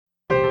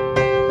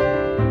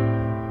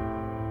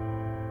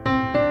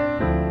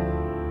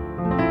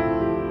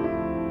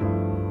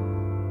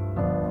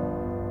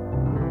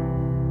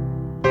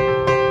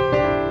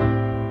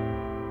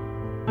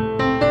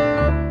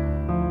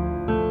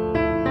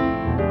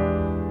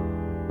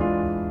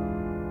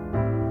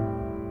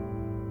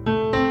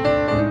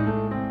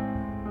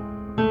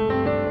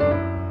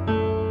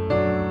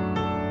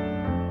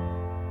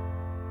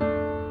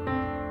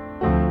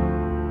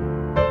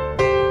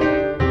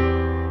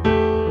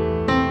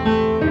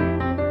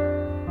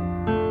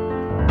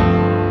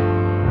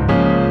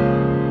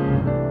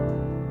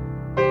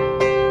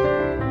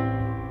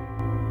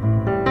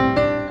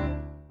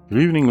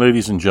Good evening,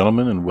 ladies and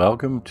gentlemen, and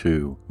welcome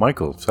to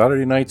Michael's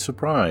Saturday Night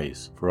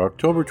Surprise for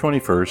October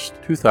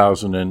 21st,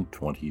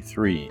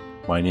 2023.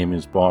 My name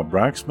is Bob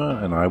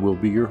Braxma, and I will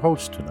be your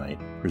host tonight,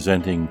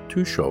 presenting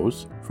two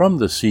shows from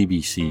the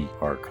CBC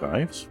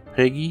archives,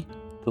 Peggy,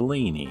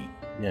 Delaney.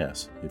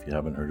 Yes, if you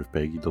haven't heard of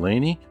Peggy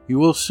Delaney, you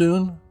will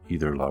soon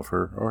either love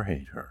her or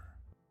hate her.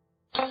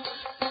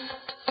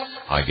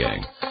 Hi,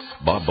 gang.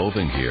 Bob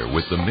Boving here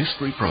with the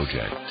Mystery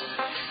Project.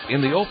 In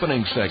the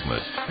opening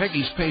segment,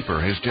 Peggy's paper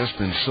has just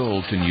been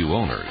sold to new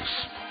owners.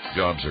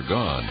 Jobs are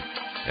gone,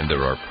 and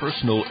there are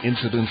personal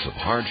incidents of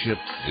hardship,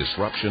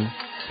 disruption,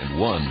 and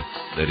one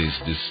that is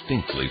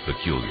distinctly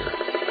peculiar.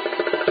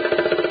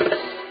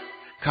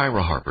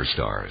 Kyra Harper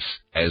stars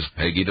as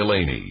Peggy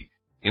Delaney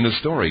in a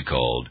story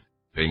called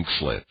Pink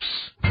Slips.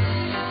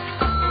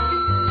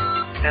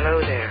 Hello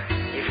there.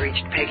 You've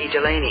reached Peggy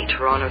Delaney,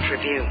 Toronto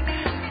Tribune.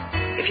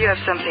 If you have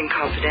something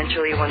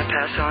confidential you want to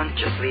pass on,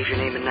 just leave your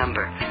name and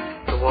number.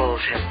 The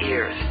walls have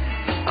ears.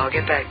 I'll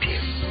get back to you.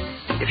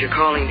 If you're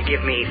calling to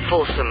give me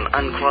fulsome,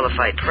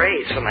 unqualified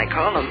praise for my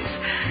columns,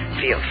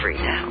 feel free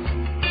now.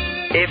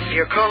 If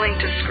you're calling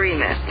to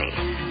scream at me,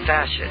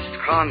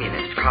 fascist,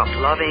 communist,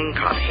 cop-loving,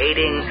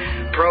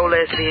 cop-hating,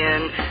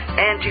 pro-lesbian,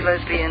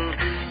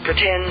 anti-lesbian,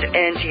 pretend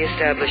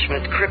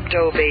anti-establishment,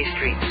 crypto-Bay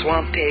Street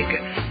swamp pig,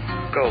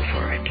 go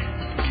for it.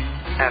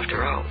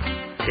 After all,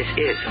 this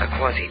is a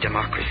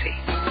quasi-democracy.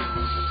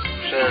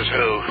 Says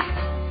who?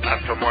 Not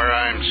from where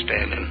I'm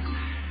standing.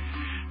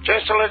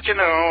 Just to let you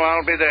know,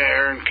 I'll be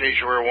there in case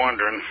you were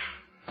wondering.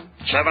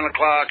 7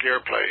 o'clock,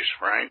 your place,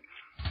 right?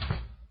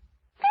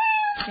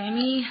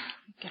 Sammy,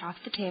 get off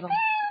the table.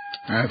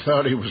 I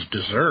thought he was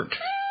dessert.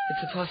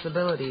 It's a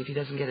possibility if he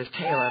doesn't get his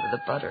tail out of the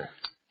butter.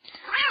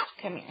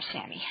 Come here,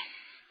 Sammy.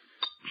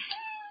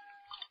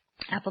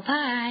 Apple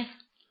pie.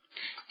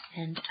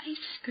 And ice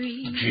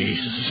cream.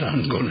 Jesus,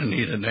 I'm going to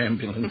need an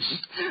ambulance.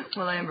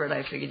 Well, Amber,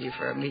 I figured you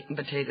for a meat and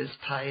potatoes,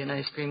 pie and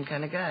ice cream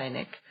kind of guy,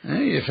 Nick.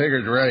 You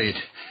figured right.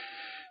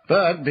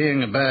 But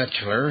being a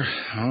bachelor,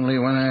 only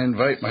when I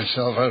invite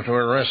myself out to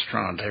a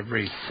restaurant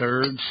every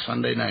third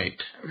Sunday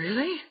night.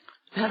 Really?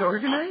 That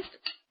organized?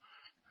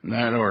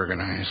 Not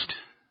organized.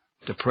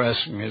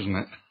 Depressing, isn't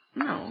it?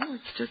 No,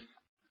 it's just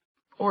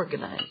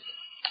organized.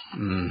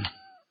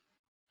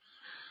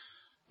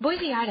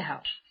 Boise, Idaho.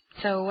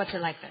 So what's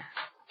it like there?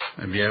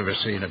 Have you ever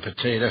seen a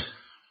potato?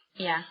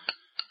 Yeah.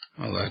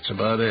 Well, that's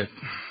about it.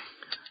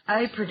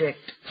 I predict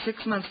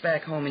 6 months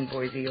back home in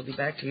Boise, you'll be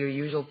back to your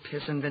usual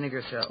piss and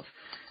vinegar self.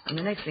 And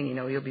the next thing you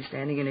know, you'll be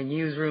standing in a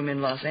newsroom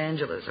in Los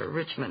Angeles or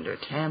Richmond or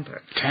Tampa.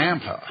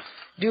 Tampa?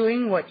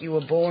 Doing what you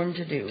were born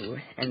to do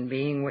and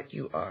being what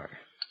you are.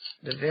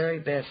 The very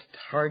best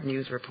hard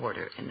news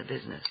reporter in the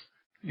business.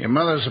 Your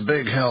mother's a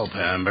big help,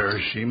 Amber.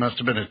 She must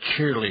have been a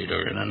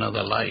cheerleader in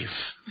another life.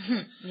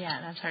 Yeah,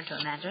 that's hard to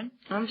imagine.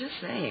 I'm just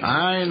saying.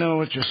 I know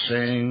what you're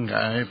saying.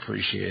 I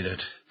appreciate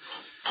it.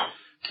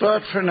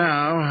 But for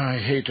now, I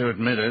hate to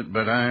admit it,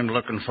 but I'm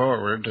looking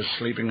forward to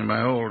sleeping in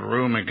my old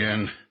room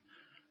again.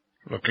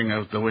 Looking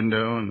out the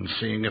window and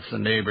seeing if the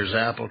neighbor's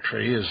apple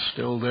tree is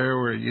still there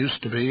where it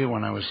used to be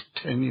when I was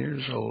 10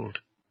 years old.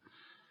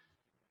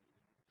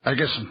 I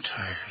guess I'm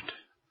tired.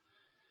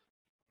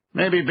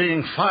 Maybe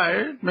being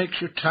fired makes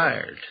you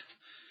tired.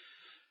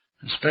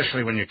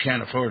 Especially when you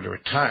can't afford to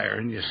retire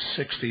and you're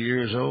 60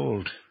 years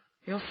old.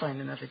 You'll find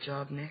another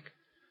job, Nick.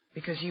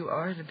 Because you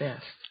are the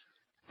best.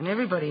 And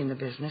everybody in the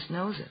business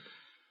knows it.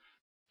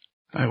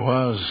 I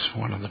was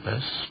one of the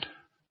best.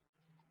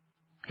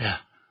 Yeah.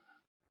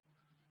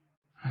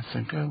 I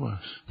think I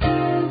was. I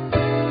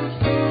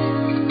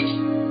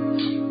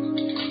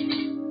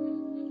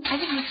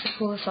think Nick's the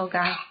coolest old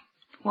guy.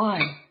 Why?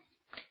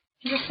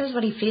 He just says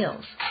what he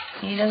feels.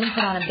 And he doesn't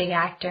put on a big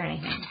act or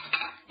anything.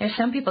 There's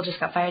some people just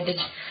got fired that,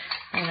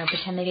 I don't know,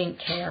 pretend they didn't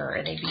care,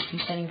 or they'd be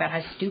complaining about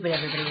how stupid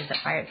everybody was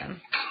that fired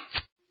them.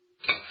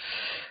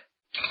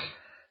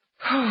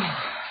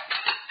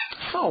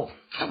 So,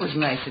 that was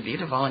nice of you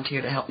to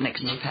volunteer to help Nick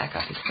and me pack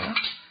up his stuff.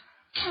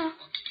 Oh,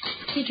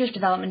 Teacher's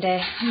Development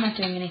Day. I'm not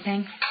doing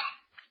anything.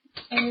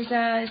 Is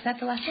that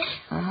the last day?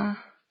 Uh-huh.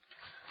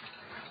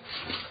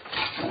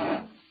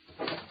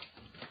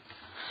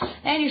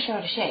 And you're so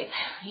out of shape.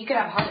 You could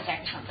have a heart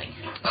attack or something.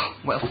 Oh,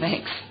 well,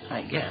 thanks,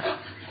 I guess.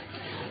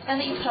 Now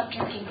that you've stopped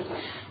drinking,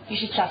 you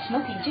should stop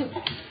smoking, too.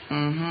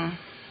 Mm-hmm.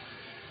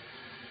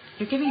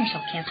 You're giving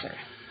yourself cancer.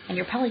 And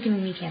you're probably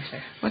giving me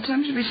cancer. What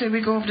time did we say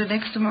we go over to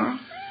Nick's tomorrow?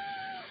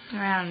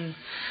 Around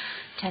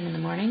 10 in the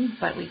morning,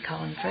 but we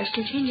call in first.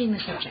 You're changing the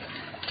subject.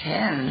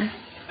 10?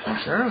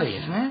 That's early,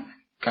 isn't it?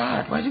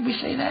 God, why did we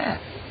say that?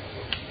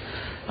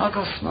 I'll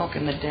go smoke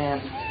in the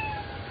den.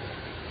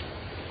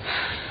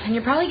 And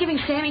you're probably giving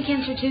Sammy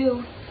cancer,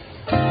 too.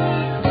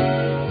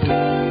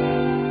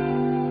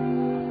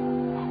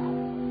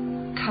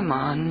 Come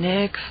on,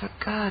 Nick, for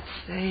God's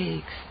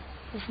sakes.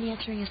 Isn't he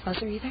answering his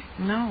buzzer either?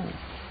 No.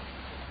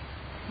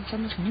 It's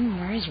almost noon.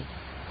 Where is he?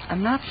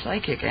 I'm not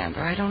psychic,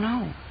 Amber. I don't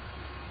know.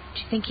 Do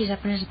you think he's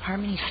up in his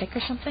apartment? He's sick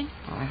or something?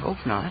 Oh, I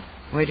hope not.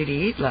 Where did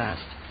he eat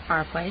last?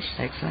 Our place.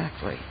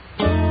 Exactly.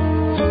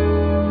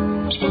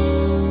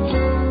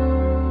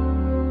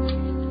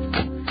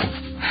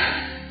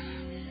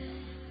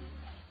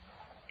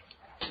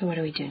 So what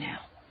do we do now?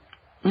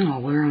 Oh,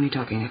 we're only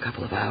talking a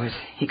couple of hours.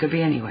 He could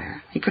be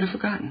anywhere. He could have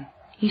forgotten.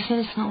 You said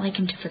it's not like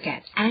him to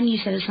forget. And you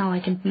said it's not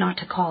like him not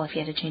to call if he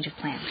had a change of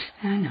plans.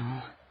 I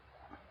know.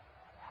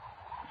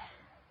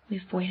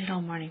 We've waited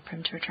all morning for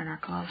him to return our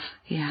calls.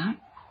 Yeah?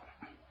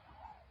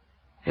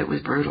 It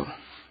was brutal.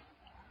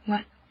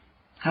 What?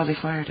 How they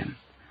fired him.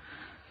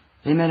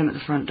 They met him at the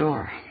front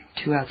door.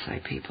 2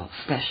 outside people,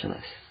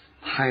 specialists,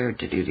 hired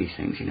to do these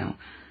things, you know.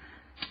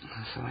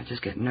 So I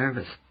just get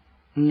nervous.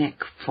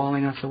 Nick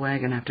falling off the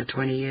wagon after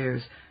 20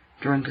 years,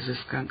 drunk as a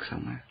skunk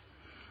somewhere.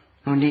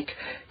 Or Nick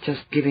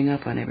just giving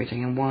up on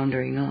everything and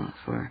wandering off.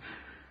 Or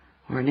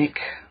Nick...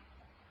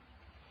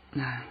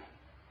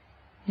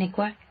 Nick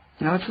what?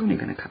 No, it's only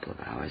been a couple of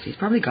hours. He's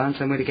probably gone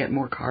somewhere to get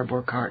more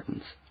cardboard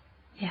cartons.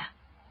 Yeah.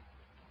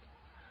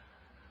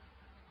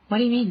 What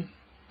do you mean?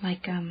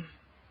 Like,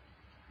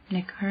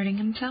 Nick hurting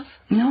himself?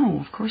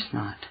 No, of course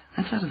not.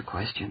 That's out of the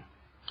question.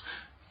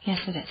 Yes,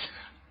 it is.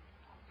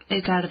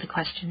 It's out of the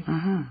question.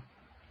 Uh-huh.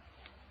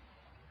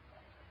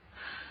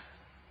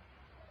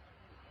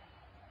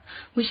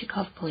 We should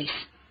call the police.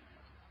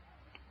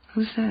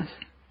 Who's this?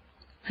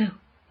 Who?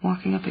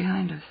 Walking up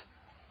behind us.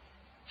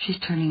 She's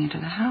turning into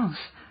the house.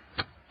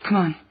 Come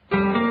on.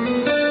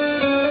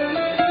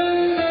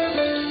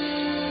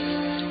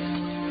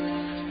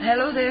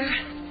 Hello there.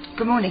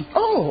 Good morning.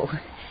 Oh.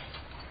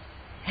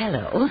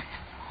 Hello.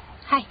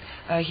 Hi.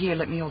 Here,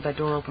 let me hold that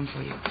door open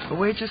for you. But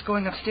we're just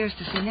going upstairs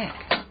to see Nick.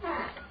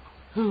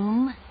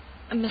 Whom?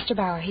 Mr.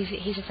 Bauer.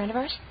 He's a friend of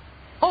ours?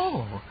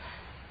 Oh.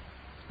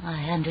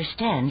 I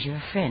understand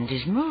your friend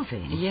is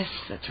moving. Yes,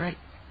 that's right.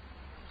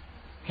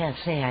 Can't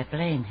say I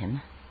blame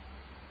him.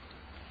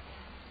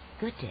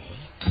 Good day.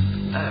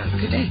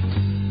 Good day.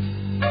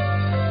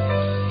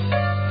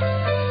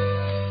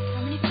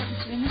 How many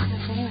apartments are in this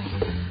house anyway?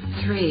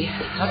 3.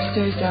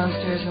 Upstairs,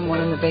 downstairs, and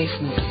 1 in the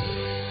basement.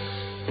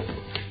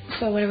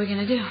 So what are we going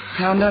to do?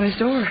 Pound on his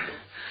door.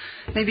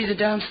 Maybe the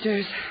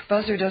downstairs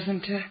buzzer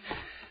doesn't...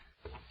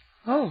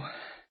 Oh.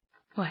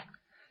 What?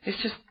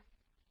 It's just...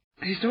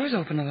 His door's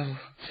open a little.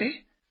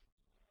 See?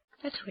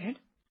 That's weird.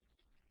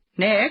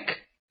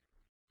 Nick?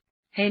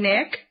 Hey,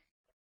 Nick?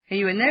 Are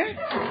you in there?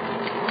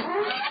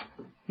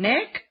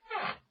 Nick?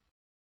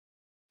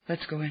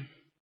 Let's go in.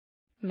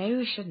 Maybe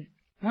we shouldn't.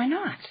 Why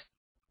not?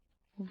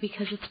 Well,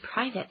 because it's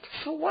private.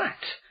 So what?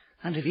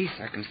 Under these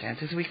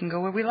circumstances, we can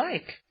go where we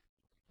like.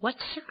 What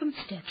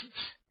circumstances?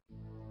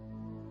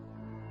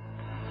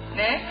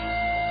 Nick?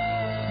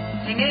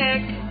 Hey,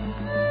 Nick?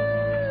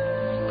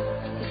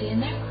 Is he in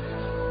there?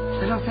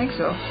 I don't think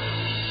so.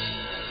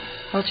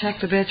 I'll check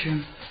the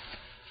bedroom.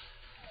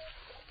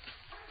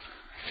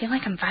 I feel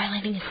like I'm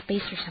violating his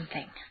space or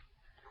something.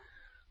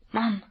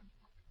 Mom.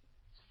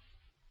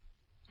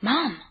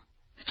 Mom.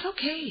 It's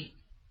okay.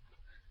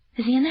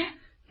 Is he in there?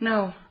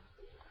 No.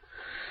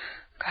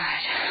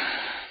 God,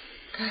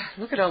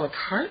 look at all the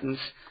cartons.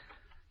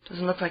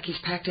 Doesn't look like he's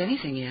packed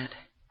anything yet.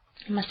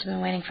 He must have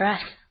been waiting for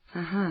us.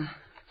 Uh-huh.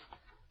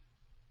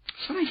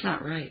 Something's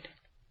not right.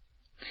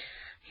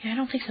 Yeah, I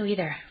don't think so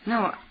either.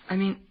 No, I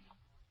mean,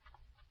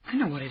 I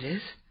know what it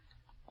is.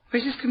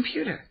 Where's his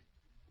computer?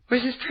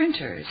 Where's his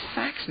printer, his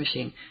fax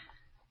machine?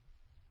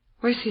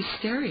 Where's his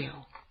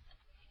stereo?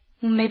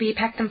 Well, maybe he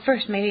packed them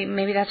first.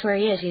 Maybe that's where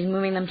he is. He's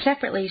moving them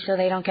separately so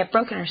they don't get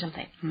broken or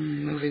something.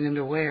 Moving them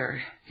to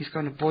where? He's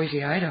going to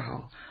Boise,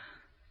 Idaho.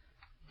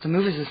 The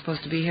movers are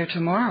supposed to be here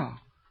tomorrow.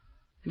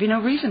 There'd be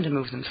no reason to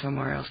move them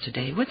somewhere else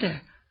today, would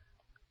there?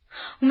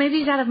 Well, maybe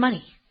he's out of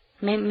money.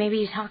 Maybe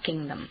he's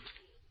hawking them.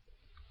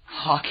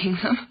 Hawking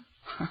them?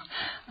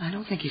 I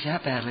don't think he's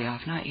that badly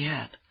off, not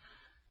yet.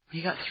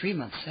 He got 3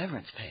 months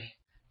severance pay.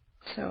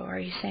 So are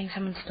you saying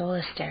someone stole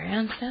his stereo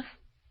and stuff?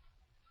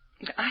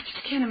 I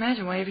just can't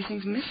imagine why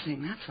everything's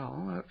missing, that's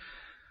all.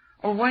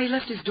 Or why he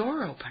left his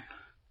door open.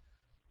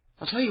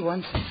 I'll tell you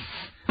one thing.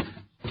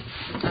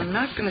 I'm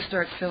not going to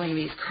start filling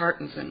these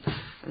cartons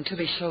until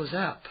he shows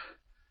up.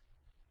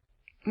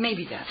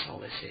 Maybe that's all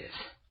this is.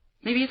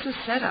 Maybe it's a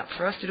setup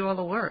for us to do all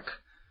the work.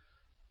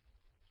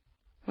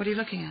 What are you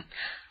looking at?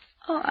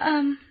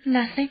 Oh,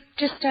 nothing.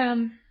 Just,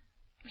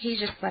 he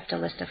just left a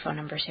list of phone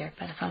numbers here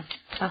by the phone.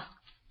 Oh.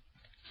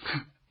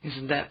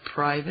 Isn't that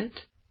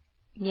private?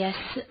 Yes,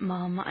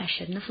 Mom, I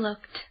shouldn't have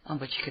looked. Oh,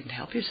 but you couldn't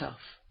help yourself.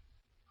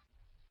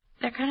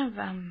 They're kind of,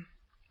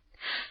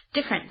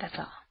 different, that's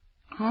all.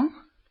 Huh?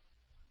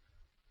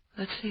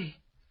 Let's see.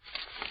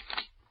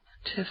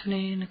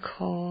 Tiffany,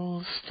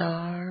 Nicole,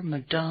 Star,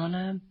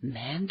 Madonna,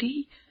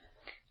 Mandy?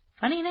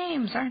 Funny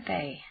names, aren't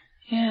they?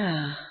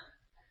 Yeah.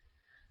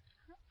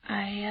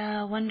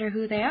 I, wonder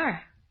who they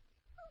are.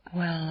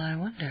 Well, I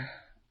wonder.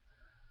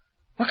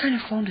 What kind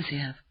of phone does he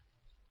have?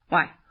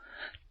 Why?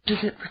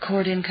 Does it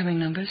record incoming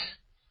numbers?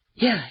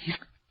 Yeah,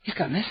 he's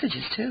got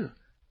messages, too.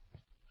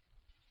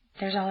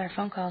 There's all our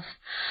phone calls.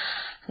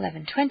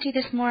 11:20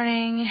 this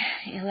morning,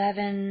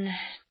 11:10,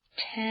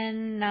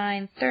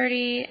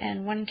 9:30,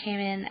 and one came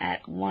in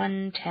at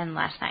 1:10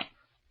 last night.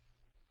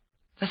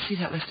 Let's see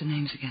that list of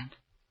names again.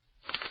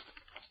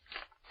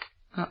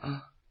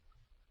 Uh-oh.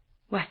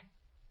 What?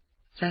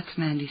 That's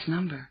Mandy's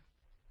number.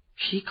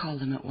 She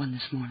called him at 1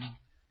 this morning.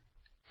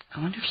 I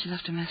wonder if she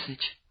left a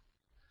message.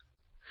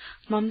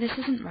 Mom, this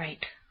isn't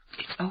right.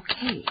 It's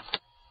okay.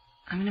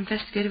 I'm an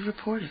investigative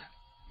reporter.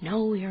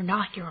 No, you're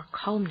not. You're a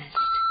columnist.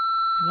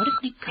 And what if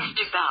Nick comes?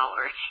 Mr.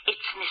 Bauer,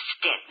 it's Miss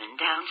Stedman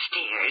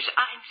downstairs.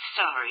 I'm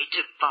sorry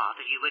to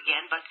bother you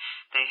again, but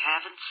they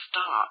haven't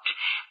stopped.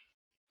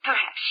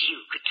 Perhaps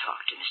you could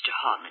talk to Mr.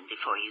 Holman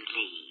before you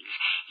leave.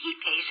 He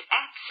pays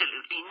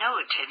absolutely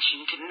no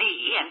attention to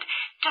me, and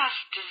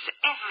dust is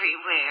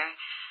everywhere.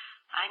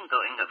 I'm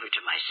going over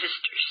to my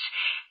sister's.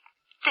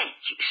 Thank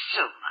you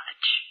so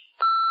much.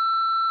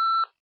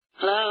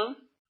 Hello?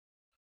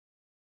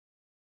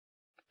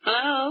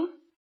 Hello?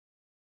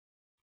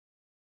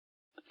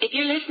 If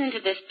you're listening to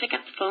this, pick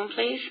up the phone,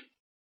 please.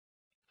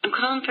 I'm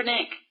calling for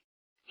Nick.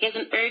 He has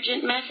an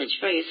urgent message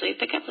for you, so you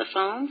pick up the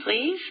phone,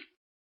 please.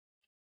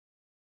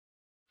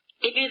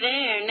 If you're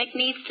there, Nick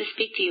needs to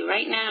speak to you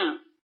right now.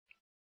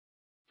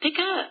 Pick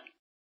up.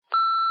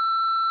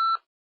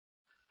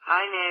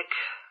 Hi, Nick.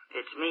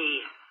 It's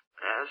me,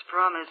 as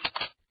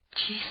promised.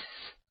 Jesus.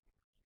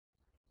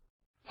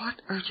 What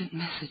urgent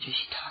message is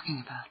she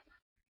talking about?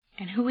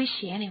 And who is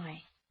she,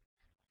 anyway?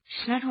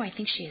 She's not who I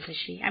think she is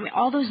she? I mean,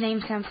 all those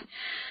names sound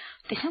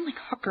like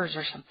hookers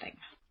or something.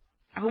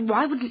 I mean,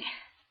 why wouldn't...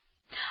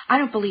 I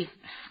don't believe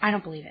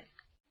it.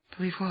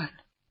 Believe what?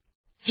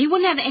 He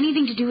wouldn't have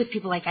anything to do with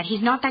people like that.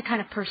 He's not that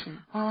kind of person.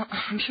 Well,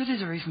 I'm sure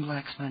there's a reasonable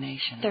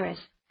explanation. There is.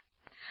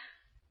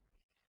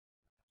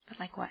 But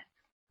like what?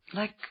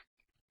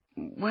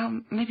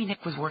 Well, maybe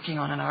Nick was working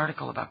on an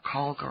article about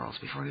call girls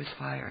before he was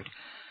fired.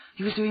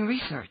 He was doing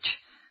research.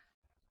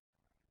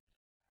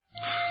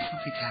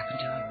 Something's happened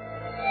to him.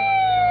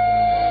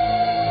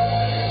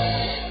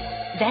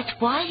 That's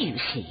why, you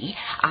see,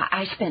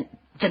 I spent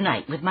the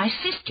night with my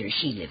sister.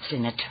 She lives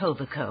in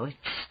Etobicoke.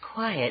 It's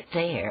quiet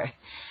there.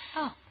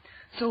 Oh.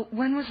 So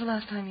when was the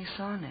last time you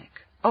saw Nick?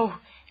 Oh,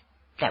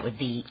 that would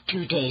be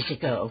 2 days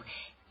ago.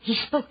 He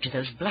spoke to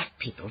those black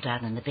people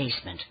down in the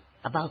basement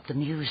about the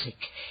music.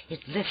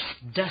 It lifts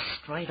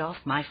dust right off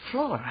my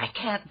floor. I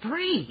can't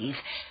breathe.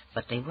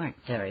 But they weren't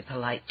very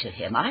polite to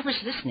him. I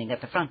was listening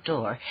at the front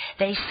door.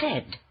 They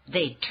said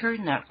they'd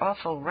turn that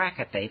awful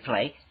racket they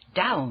play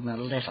down a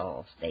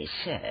little, they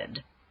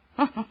said.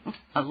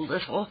 A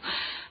little.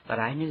 But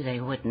I knew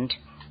they wouldn't.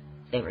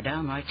 They were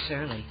downright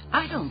surly.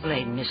 I don't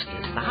blame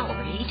Mr.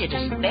 Bauer. He did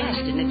his best,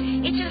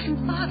 and it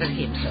doesn't bother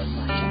him so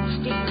much.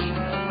 I'm still, you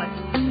know,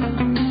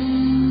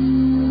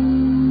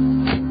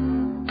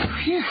 but...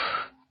 Phew.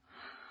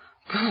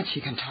 God,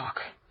 she can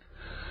talk.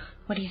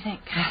 What do you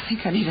think? I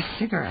think I need a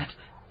cigarette.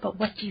 But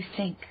what do you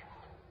think?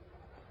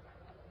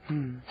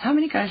 How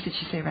many guys did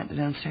she say rented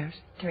downstairs?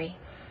 3.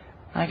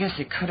 I guess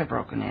he could have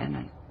broken in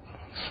and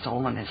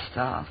stolen his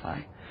stuff.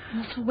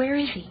 Well, so where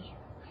is he?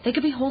 They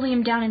could be holding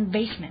him down in the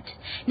basement.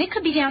 Nick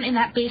could be down in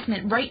that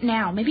basement right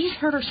now. Maybe he's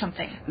hurt or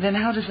something. Then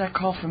how does that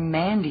call from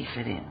Mandy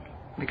fit in?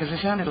 Because it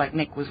sounded like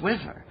Nick was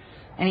with her.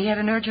 And he had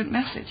an urgent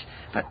message.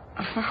 But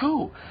for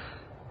who?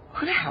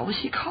 Who the hell was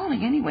she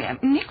calling anyway? I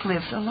mean, Nick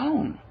lives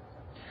alone.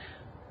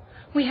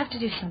 We have to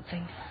do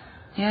something.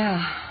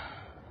 Yeah.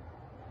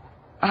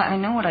 I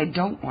know what I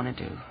don't want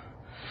to do.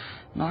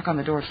 Knock on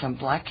the door of some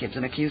black kids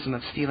and accuse them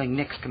of stealing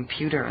Nick's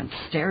computer and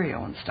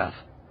stereo and stuff.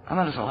 I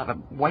might as well have a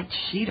white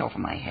sheet over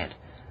my head.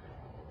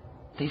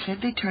 They said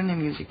they'd turn their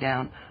music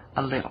down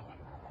a little,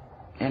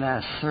 in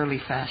a surly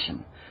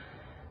fashion.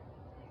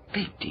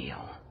 Big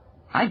deal.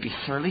 I'd be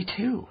surly,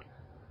 too.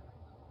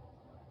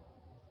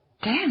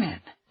 Damn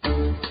it.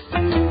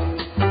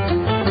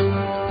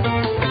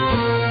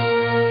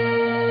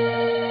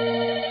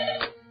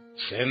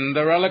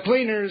 Cinderella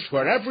Cleaners,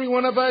 where every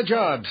one of our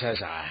jobs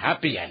has a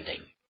happy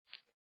ending.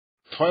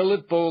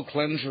 Toilet bowl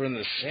cleanser in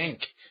the sink.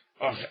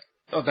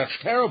 Oh, that's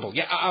terrible.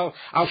 Yeah,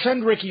 I'll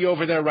send Ricky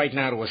over there right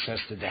now to assess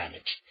the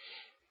damage.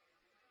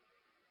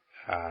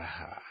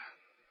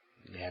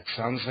 That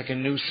sounds like a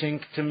new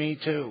sink to me,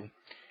 too.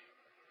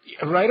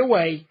 Right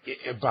away.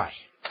 Bye.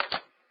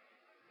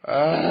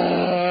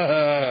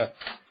 Hi,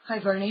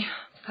 Bernie.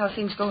 How are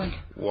things going?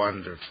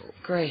 Wonderful.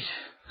 Great.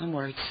 I'm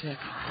worried sick.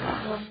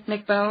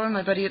 Nick Bauer,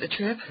 my buddy at the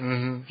trip,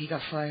 he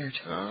got fired.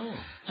 Oh.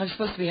 I'm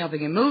supposed to be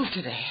helping him move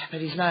today,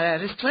 but he's not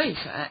at his place.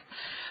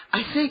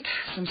 I think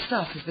some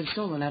stuff has been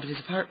stolen out of his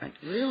apartment.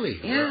 Really?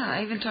 Yeah,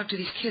 I even talked to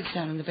these kids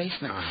down in the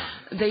basement.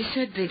 They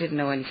said they didn't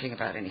know anything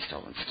about any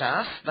stolen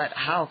stuff, but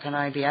how can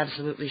I be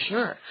absolutely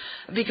sure?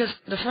 Because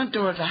the front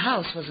door of the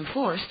house wasn't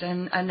forced,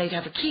 and they'd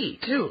have a key,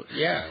 too.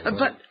 Yeah, well...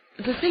 But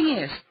the thing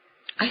is,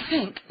 I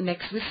think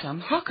Nick's with some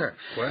hooker.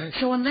 What?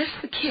 So unless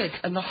the kids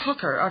and the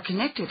hooker are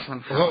connected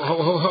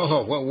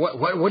somehow...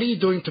 What are you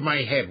doing to my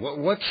head?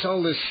 What's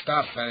all this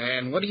stuff,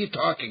 and what are you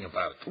talking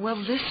about? Well,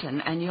 listen,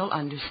 and you'll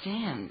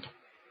understand.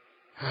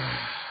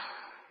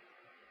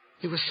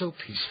 It was so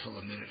peaceful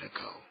a minute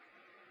ago.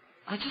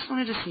 I just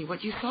wanted to see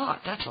what you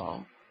thought, that's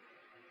all.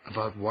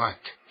 About what?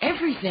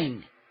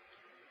 Everything.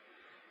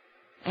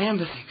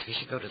 Amber thinks we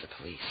should go to the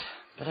police.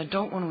 But I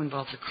don't want to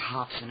involve the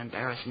cops and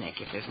embarrass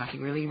Nick if there's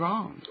nothing really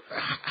wrong.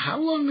 How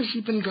long has he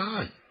been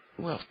gone?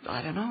 Well,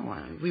 I don't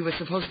know. We were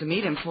supposed to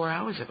meet him 4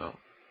 hours ago.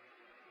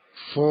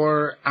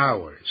 4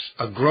 hours.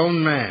 A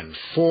grown man,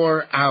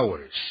 4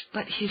 hours.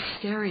 But his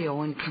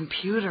stereo and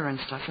computer and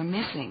stuff are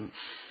missing.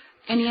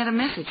 And he had a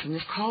message from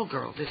this call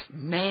girl, this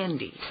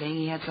Mandy, saying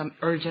he had some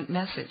urgent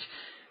message.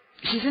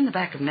 She's in the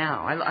back of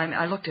Now.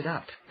 I looked it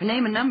up. Her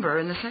name and number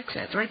and the sex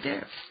ad's right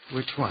there.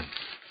 Which one?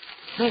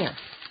 There.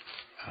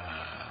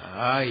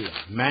 Yeah.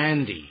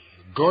 Mandy.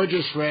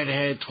 Gorgeous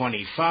redhead,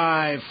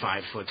 25,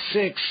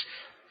 5'6",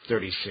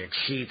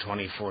 36C,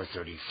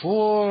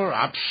 2434,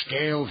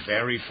 upscale,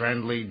 very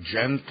friendly,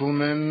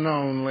 gentlemen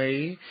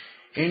only.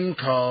 In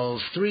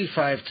calls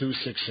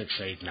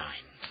 3526689.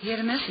 He had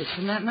a message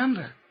from that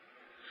number.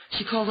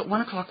 She called at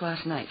 1 o'clock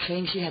last night,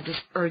 saying she had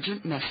this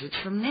urgent message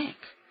from Nick.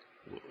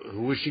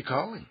 Who was she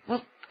calling?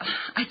 Well,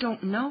 I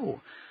don't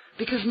know,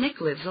 because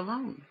Nick lives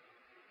alone.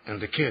 And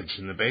the kids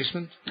in the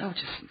basement? Oh,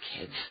 just some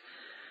kids.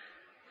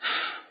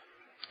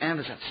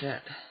 Amber's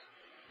upset.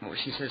 Well,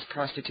 she says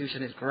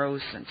prostitution is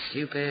gross and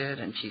stupid,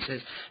 and she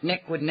says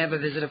Nick would never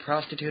visit a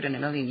prostitute in a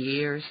million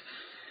years.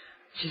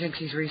 She thinks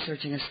he's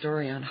researching a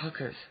story on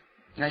hookers.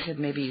 I said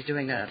maybe he's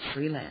doing a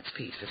freelance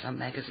piece for some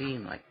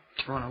magazine like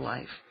Toronto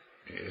Life.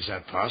 Is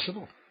that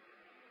possible?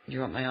 You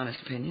want my honest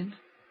opinion?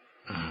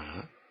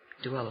 Uh-huh.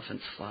 Do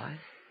elephants fly?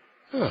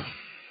 Oh,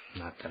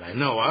 not that I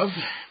know of.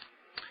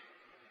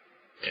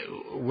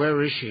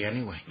 Where is she,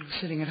 anyway?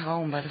 Sitting at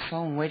home by the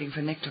phone, waiting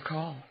for Nick to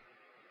call.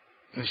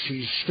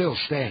 She's still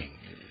staying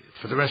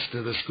for the rest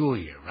of the school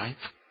year, right?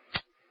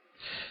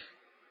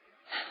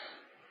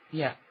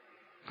 Yeah.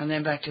 And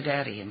then back to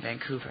Daddy in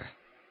Vancouver.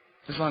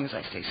 As long as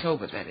I stay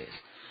sober, that is.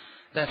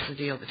 That's the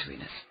deal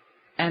between us.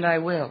 And I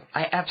will.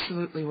 I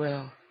absolutely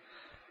will.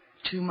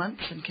 2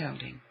 months and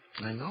counting.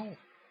 I know.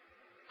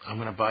 I'm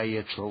going to buy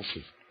you a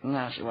trophy.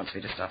 Now she wants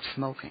me to stop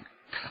smoking.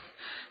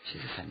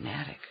 She's a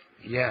fanatic.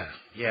 Yeah,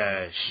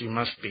 she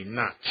must be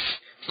nuts.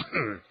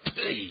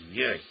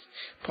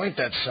 Point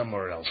that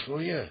somewhere else,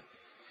 will you?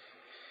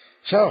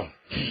 So,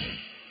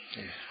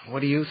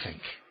 what do you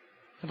think?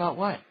 About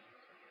what?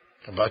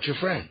 About your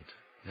friend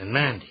and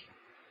Mandy.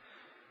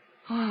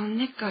 Oh,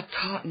 Nick got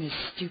caught in his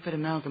stupid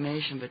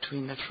amalgamation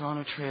between the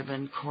Toronto Trib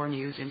and Core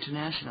News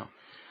International.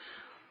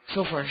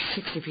 So far,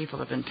 60 people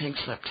have been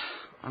pink-slipped.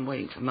 I'm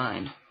waiting for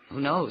mine. Who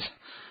knows?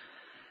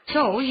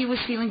 So he was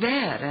feeling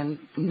bad and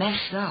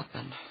messed up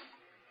and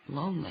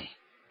lonely.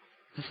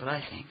 That's what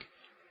I think.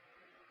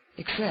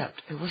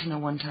 Except it wasn't a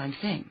one-time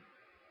thing.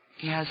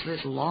 He has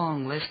this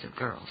long list of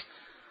girls.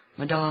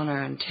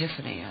 Madonna and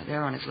Tiffany,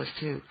 they're on his list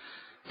too.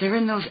 They're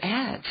in those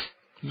ads.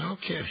 No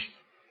kidding.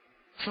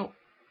 So,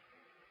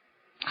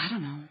 I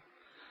don't know.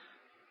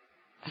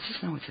 I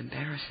just know it's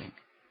embarrassing.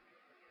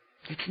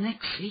 It's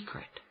Nick's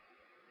secret.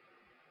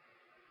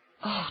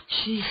 Oh,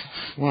 Jesus.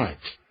 What?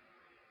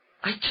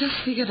 I just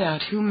figured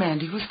out who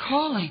Mandy was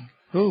calling.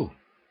 Who?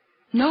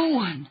 No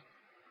one.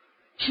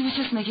 She was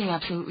just making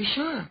absolutely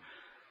sure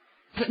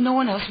that no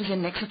one else was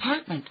in Nick's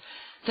apartment,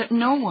 that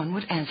no one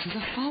would answer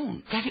the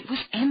phone, that it was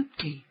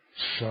empty.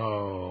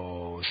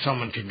 So,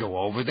 someone could go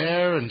over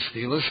there and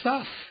steal his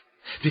stuff.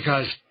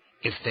 Because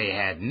if they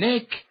had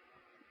Nick,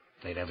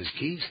 they'd have his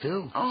keys,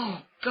 too.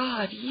 Oh,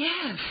 God,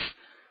 yes.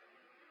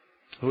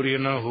 Who do you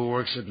know who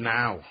works it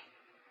now?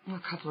 Well,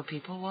 a couple of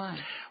people. Why?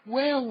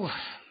 Well,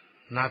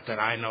 not that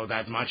I know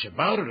that much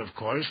about it, of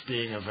course,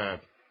 being of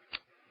a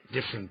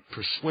different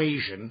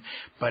persuasion,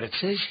 but it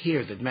says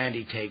here that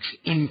Mandy takes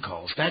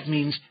in-calls. That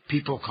means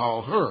people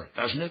call her,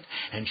 doesn't it?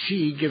 And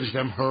she gives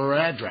them her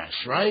address,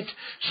 right?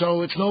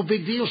 So it's no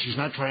big deal. She's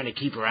not trying to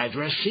keep her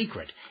address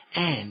secret.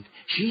 And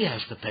she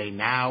has to pay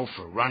now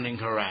for running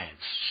her ads.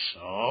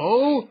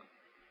 So,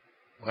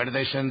 where do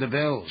they send the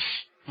bills?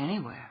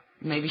 Anywhere.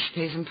 Maybe she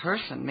pays in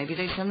person. Maybe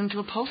they send them to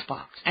a post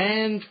box.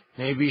 And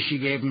maybe she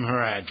gave them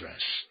her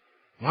address.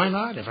 Why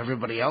not, if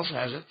everybody else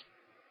has it?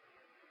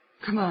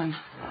 Come on.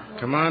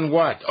 Come on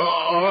what?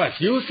 Oh, if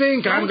you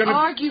think I'm going to... Don't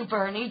argue,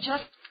 Bernie.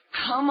 Just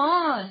come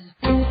on.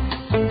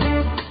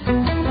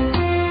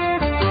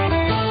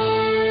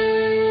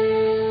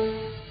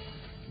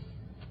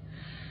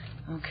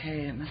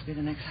 Okay, it must be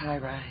the next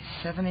high-rise.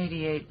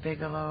 788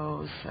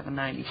 Bigelow,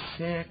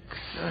 796.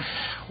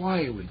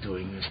 Why are we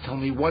doing this? Tell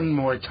me one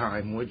more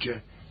time, would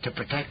you? To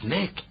protect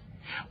Nick.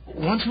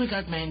 Once we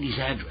got Mandy's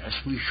address,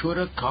 we should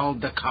have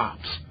called the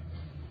cops.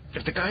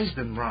 If the guy's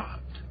been robbed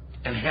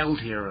and held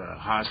here a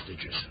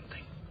hostage or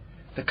something,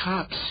 the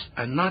cops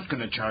are not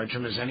going to charge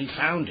him as any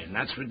found-in.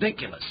 That's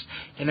ridiculous.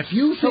 And if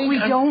you think... But we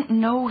don't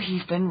know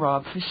he's been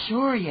robbed for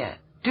sure yet,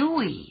 do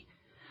we?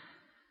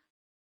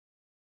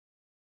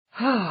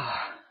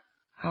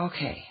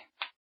 Okay.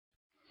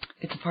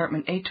 It's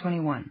apartment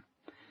 821.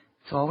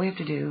 So all we have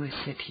to do is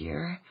sit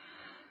here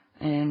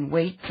and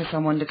wait for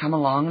someone to come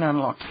along and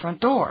unlock the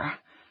front door.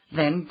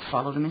 Then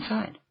follow them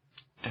inside.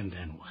 And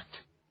then what?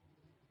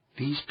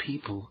 These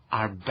people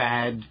are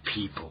bad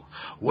people.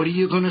 What are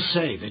you going to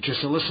say? That you're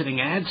soliciting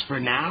ads for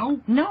now?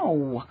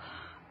 No.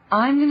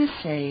 I'm going to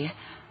say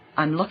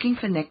I'm looking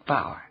for Nick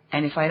Bauer.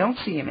 And if I don't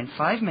see him in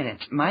 5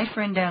 minutes, my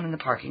friend down in the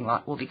parking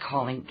lot will be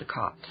calling the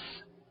cops.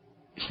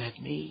 Is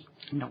that me?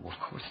 No, of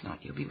course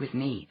not. You'll be with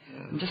me.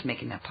 I'm just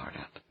making that part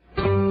up.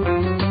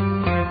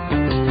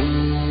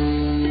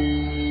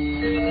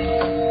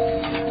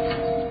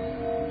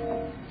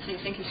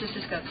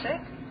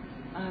 Sick?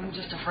 I'm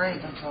just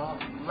afraid, that's all.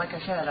 Like I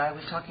said, I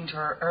was talking to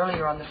her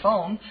earlier on the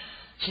phone.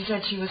 She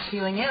said she was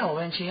feeling ill,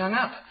 and she hung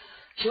up.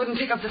 She wouldn't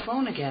pick up the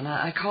phone again.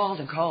 I called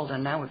and called,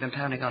 and now we've been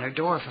pounding on her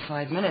door for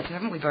 5 minutes,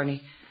 haven't we,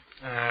 Bernie?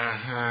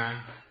 Uh-huh.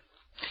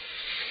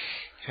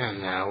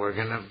 And now we're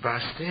going to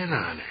bust in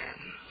on her.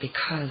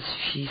 Because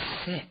she's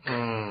sick.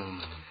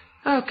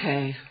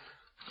 Okay.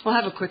 We'll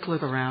have a quick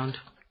look around.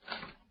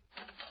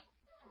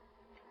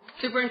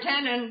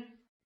 Superintendent?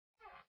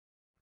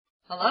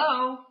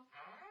 Hello?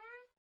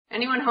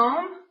 Anyone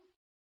home?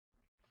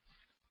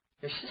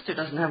 Your sister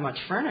doesn't have much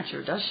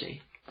furniture, does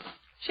she?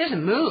 She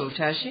hasn't moved,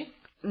 has she?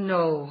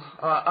 No,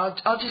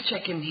 I'll just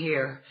check in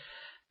here.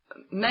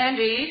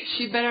 Mandy,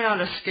 she better not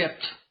have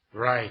skipped.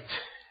 Right.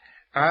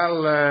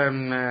 I'll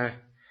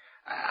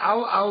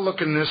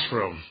look in this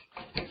room.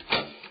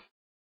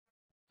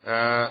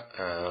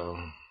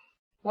 Uh-oh.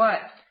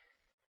 What?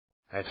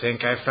 I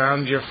think I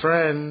found your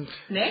friend.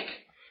 Nick?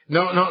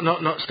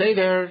 No. Stay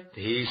there.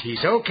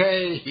 He's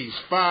okay. He's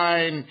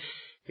fine.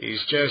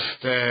 He's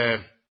just,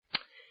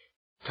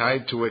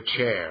 tied to a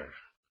chair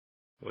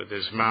with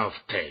his mouth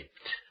taped.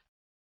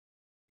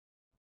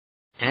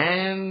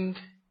 And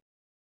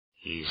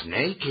he's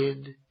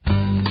naked.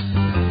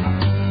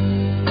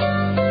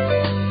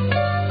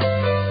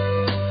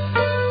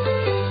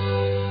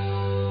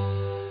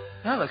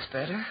 That looks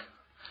better.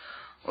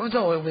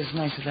 Although it was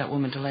nice of that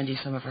woman to lend you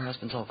some of her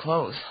husband's old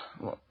clothes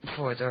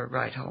for their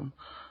ride home.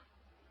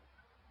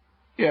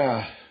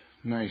 Yeah,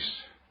 nice.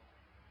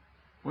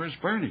 Where's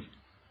Bernie?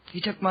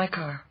 He took my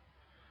car.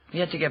 He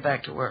had to get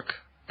back to work.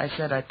 I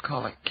said I'd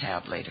call a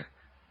cab later.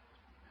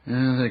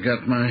 Yeah, they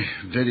got my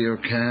video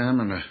cam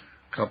and a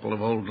couple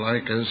of old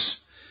Leicas.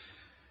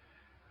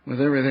 With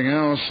everything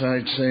else,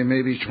 I'd say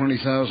maybe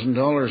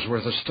 $20,000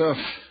 worth of stuff.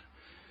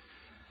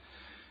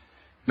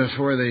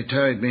 Before they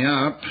tied me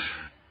up,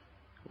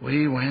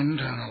 we went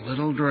on a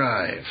little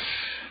drive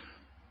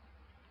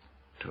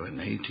to an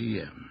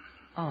ATM.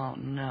 Oh,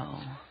 no.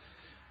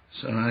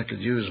 So I could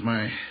use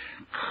my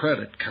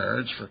credit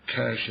cards for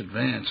cash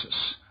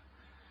advances.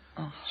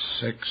 Oh.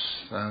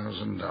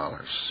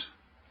 $6,000.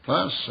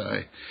 Plus,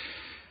 I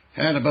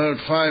had about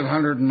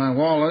 $500 in my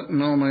wallet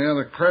and all my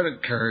other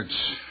credit cards.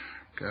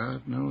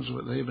 God knows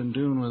what they've been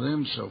doing with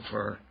them so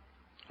far.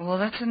 Well,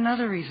 that's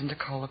another reason to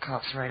call the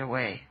cops right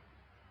away.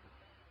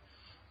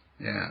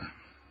 Yeah,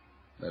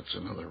 that's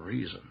another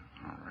reason.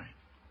 All right.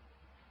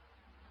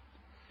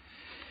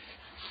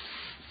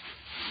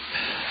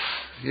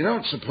 You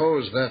don't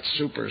suppose that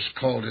super's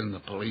called in the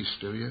police,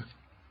 do you?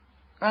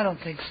 I don't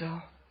think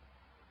so.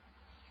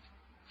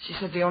 She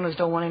said the owners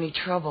don't want any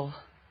trouble.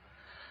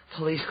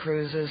 Police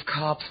cruisers,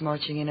 cops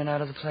marching in and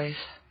out of the place.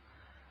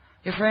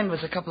 Your friend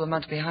was a couple of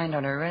months behind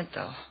on her rent,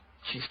 though.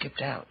 She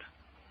skipped out.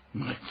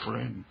 My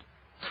friend.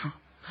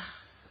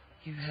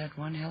 You've had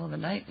one hell of a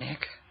night,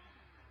 Nick.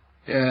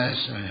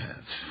 Yes, I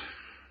have.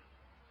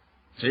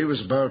 She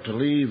was about to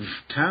leave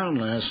town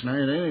last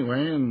night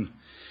anyway, and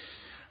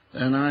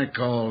then I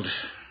called.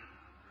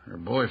 Her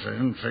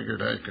boyfriend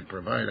figured I could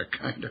provide a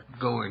kind of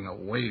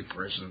going-away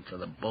present for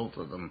the both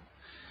of them.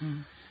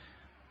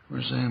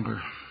 Where's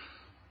Amber?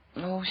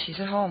 Oh, she's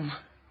at home.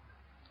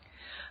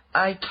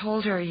 I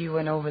told her you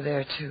went over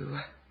there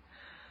to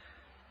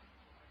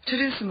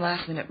do some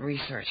last-minute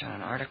research on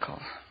an article.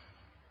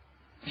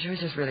 She was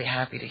just really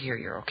happy to hear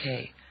you're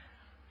okay.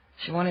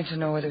 She wanted to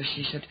know whether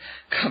she should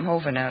come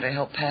over now to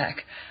help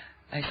pack.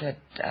 I said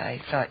I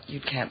thought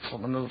you'd cancel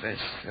the movers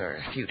for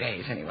a few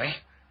days anyway.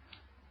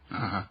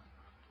 Uh-huh.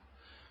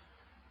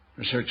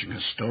 Researching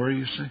a story,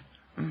 you say?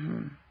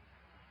 Mm-hmm.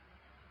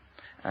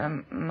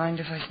 Mind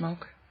if I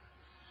smoke?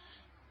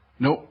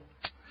 Nope.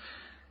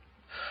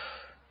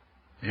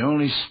 The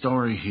only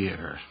story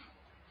here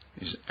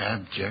is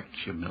abject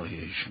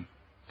humiliation.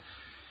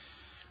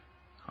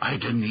 I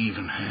didn't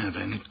even have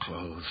any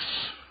clothes.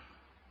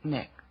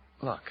 Nick,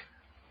 look.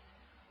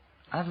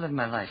 I've lived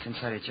my life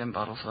inside a gin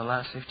bottle for the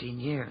last 15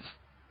 years.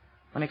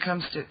 When it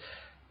comes to,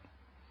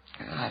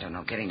 I don't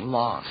know, getting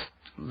lost,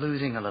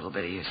 losing a little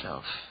bit of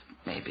yourself,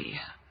 maybe.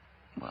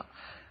 Well,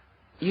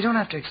 you don't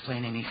have to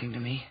explain anything to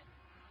me.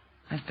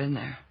 I've been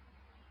there.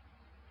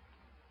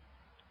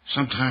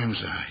 Sometimes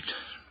I'd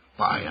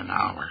buy an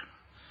hour.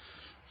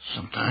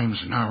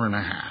 Sometimes an hour and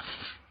a half,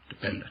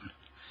 depending.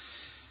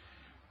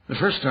 The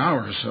first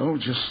hour or so,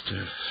 just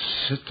to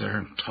sit there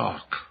and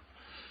talk.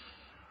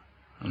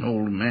 An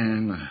old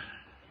man,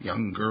 a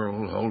young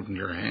girl holding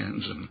your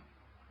hands and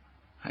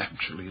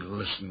actually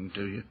listening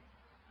to you.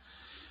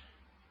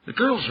 The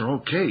girls are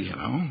okay, you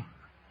know.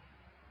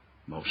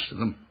 Most of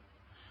them.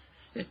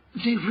 They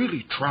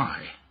really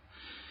try.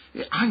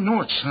 I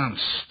know it sounds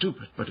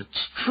stupid, but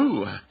it's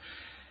true.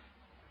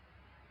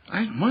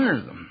 I admire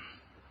them.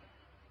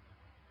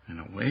 In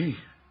a way.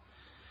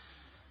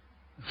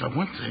 For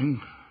one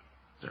thing,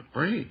 they're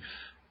brave.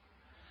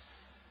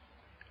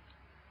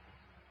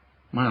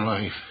 My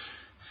life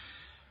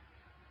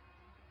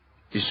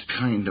is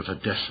kind of a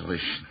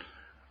desolation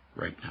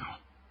right now,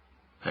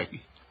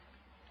 Peggy.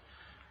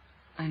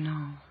 I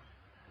know.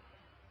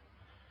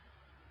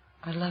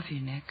 I love you,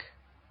 Nick.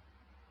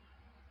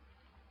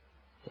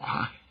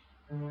 Why?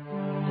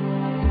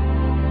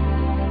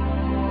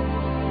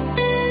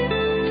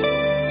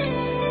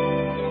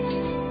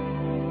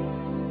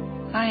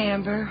 Hi,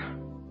 Amber.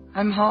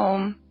 I'm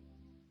home.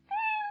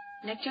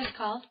 Nick just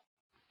called.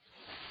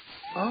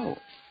 Oh.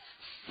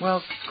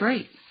 Well,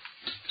 great.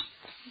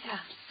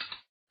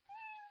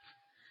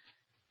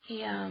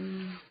 Yeah.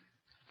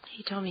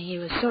 He told me he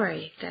was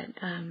sorry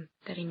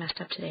that he messed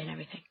up today and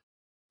everything.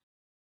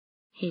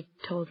 He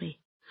told me,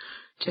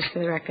 just for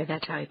the record,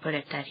 that's how he put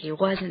it, that he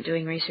wasn't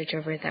doing research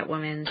over at that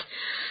woman's,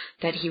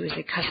 that he was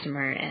a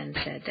customer, and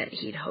said that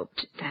he'd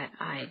hoped that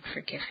I'd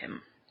forgive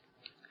him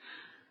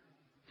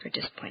for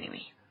disappointing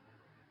me.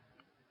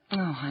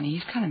 Oh, honey,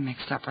 he's kind of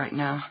mixed up right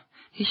now.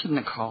 He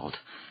shouldn't have called.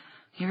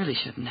 He really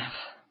shouldn't have.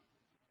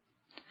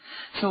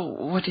 So,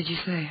 what did you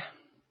say?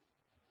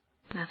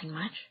 Nothing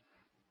much.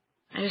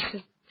 I just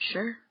said,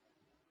 sure.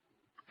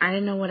 I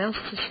didn't know what else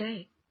to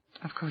say.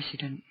 Of course you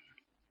didn't.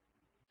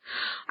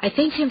 I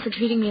thanked him for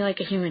treating me like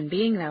a human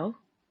being, though,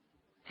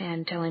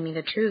 and telling me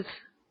the truth.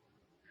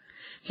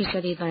 He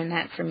said he'd learned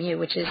that from you,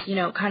 which is,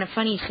 kind of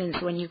funny, since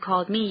when you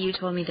called me, you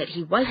told me that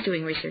he was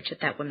doing research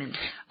at that woman's.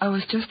 I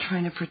was just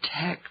trying to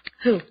protect...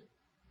 Who?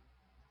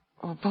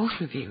 Well, both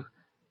of you.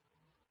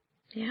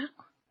 Yeah?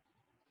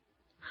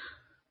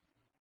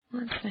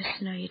 Well, it's nice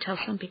to know you tell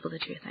some people the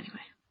truth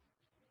anyway.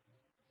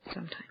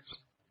 Sometimes.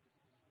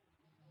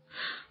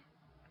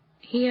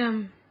 He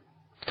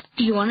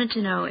wanted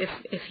to know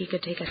if he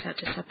could take us out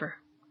to supper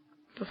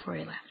before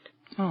he left.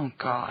 Oh,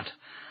 God.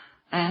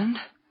 And?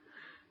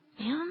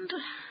 And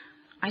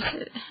I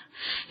said,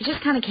 it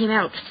just kind of came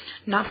out.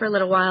 Not for a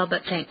little while,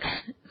 but thanks.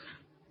 God,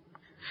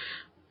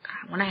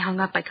 when I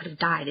hung up, I could have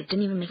died. It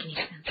didn't even make any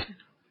sense.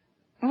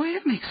 Well,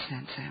 it makes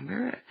sense,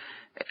 Amber.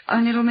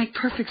 And it'll make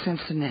perfect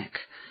sense to Nick.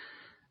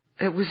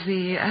 It was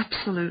the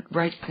absolute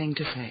right thing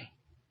to say.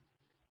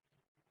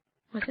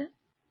 Was it?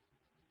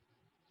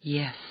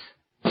 Yes.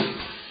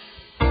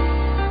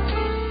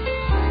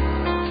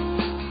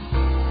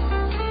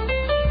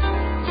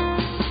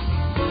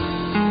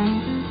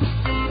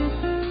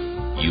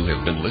 You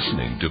have been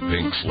listening to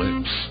Pink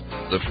Slips,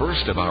 the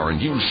first of our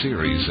new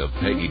series of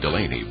Peggy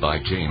Delaney by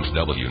James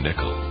W.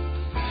 Nichol.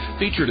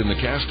 Featured in the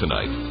cast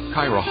tonight,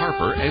 Kyra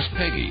Harper as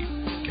Peggy,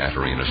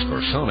 Katerina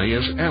Scorsone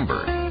as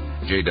Amber,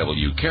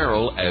 J.W.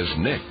 Carroll as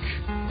Nick,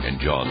 and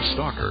John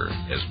Stalker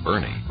as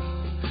Bernie.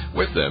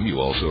 With them, you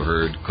also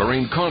heard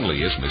Corinne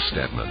Conley as Miss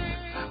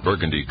Stedman,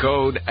 Burgundy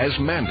Code as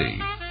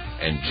Mandy,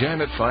 and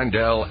Janet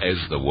Findell as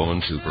the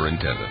Woman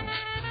Superintendent.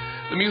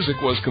 The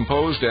music was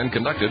composed and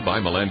conducted by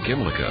Milan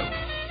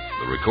Kimlicka.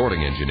 The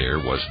recording engineer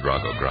was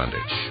Drago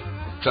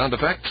Grandich. Sound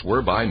effects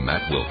were by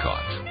Matt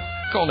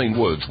Wilcott. Colleen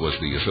Woods was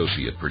the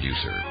associate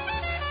producer.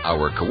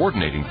 Our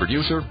coordinating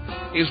producer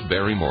is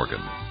Barry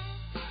Morgan.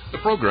 The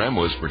program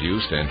was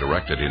produced and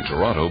directed in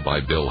Toronto by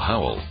Bill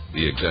Howell,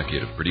 the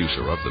executive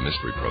producer of The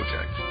Mystery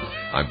Project.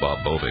 I'm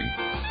Bob Boving,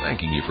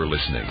 thanking you for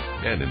listening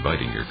and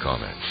inviting your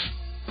comments.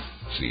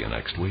 See you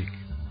next week.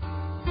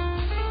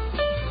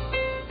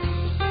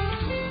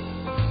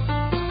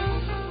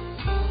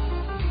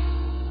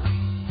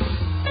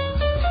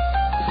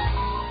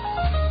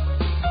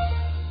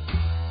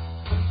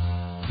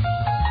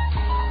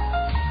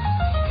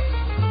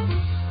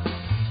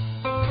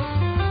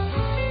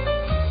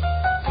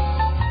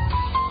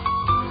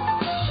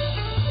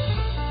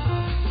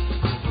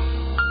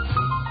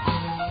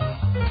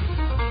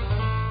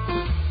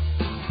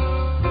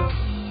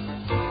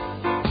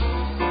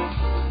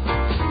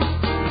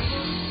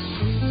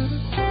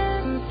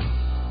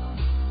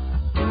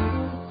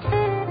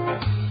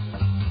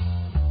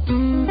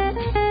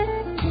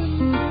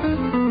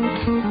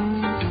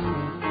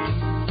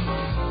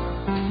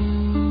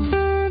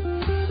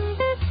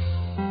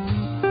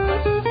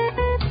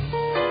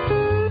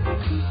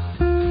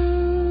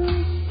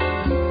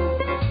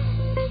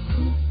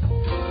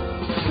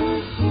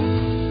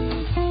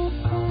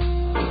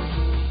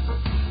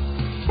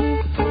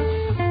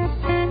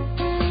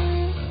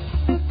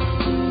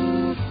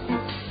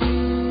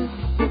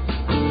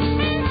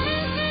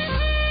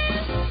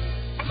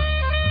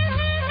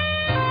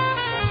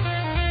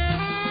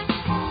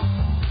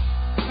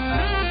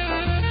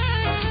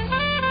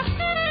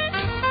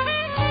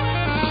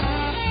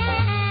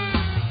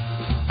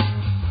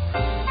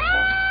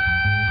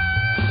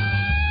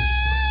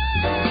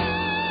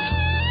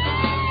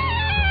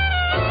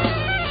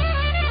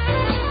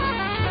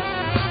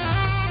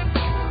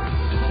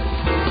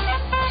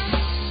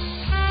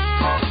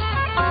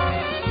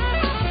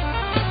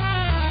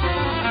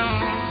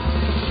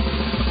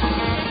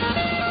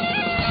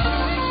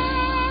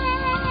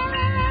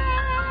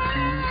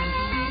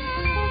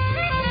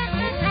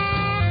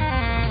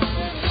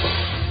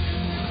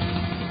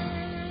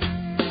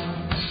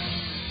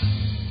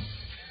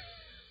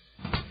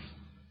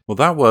 Well,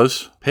 that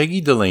was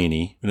Peggy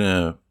Delaney in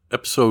an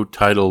episode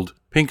titled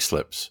Pink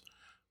Slips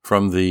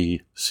from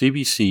the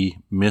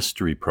CBC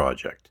Mystery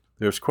Project.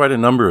 There's quite a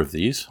number of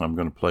these. I'm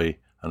going to play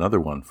another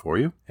one for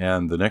you.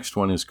 And the next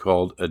one is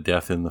called A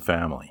Death in the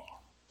Family.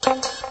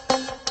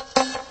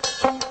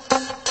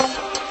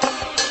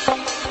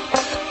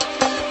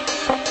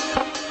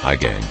 Hi,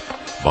 gang.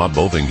 Bob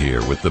Boving here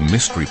with The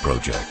Mystery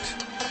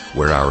Project,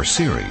 where our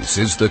series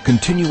is the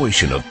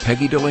continuation of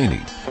Peggy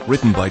Delaney,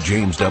 written by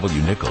James W.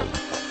 Nichol.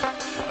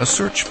 A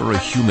search for a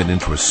human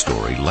interest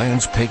story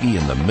lands Peggy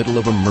in the middle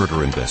of a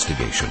murder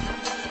investigation.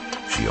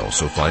 She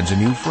also finds a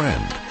new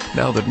friend,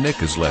 now that Nick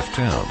has left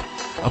town,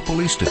 a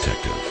police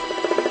detective.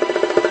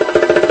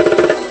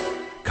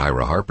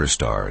 Kyra Harper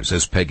stars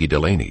as Peggy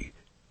Delaney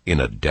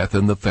in A Death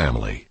in the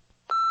Family.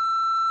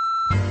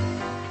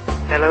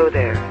 Hello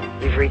there.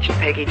 You've reached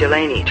Peggy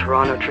Delaney,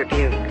 Toronto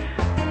Tribune.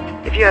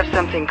 If you have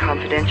something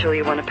confidential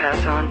you want to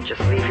pass on,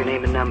 just leave your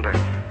name and number.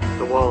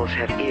 The walls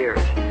have ears.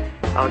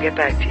 I'll get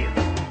back to you.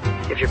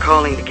 If you're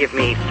calling to give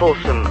me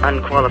fulsome,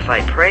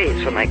 unqualified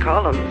praise for my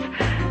columns,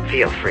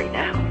 feel free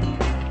now.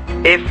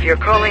 If you're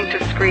calling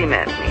to scream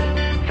at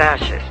me,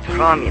 fascist,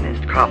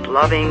 communist,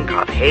 cop-loving,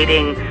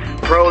 cop-hating,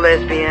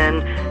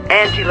 pro-lesbian,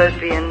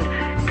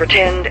 anti-lesbian,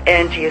 pretend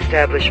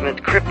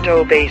anti-establishment,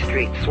 crypto-Bay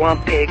Street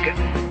swamp pig,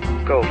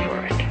 go for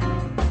it.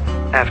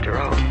 After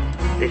all,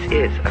 this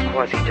is a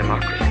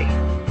quasi-democracy.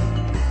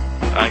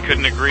 I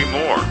couldn't agree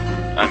more.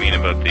 I mean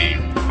about the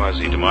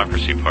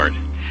quasi-democracy part.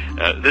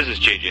 This is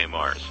J.J.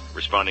 Mars,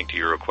 responding to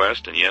your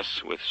request, and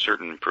yes, with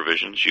certain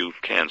provisions, you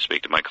can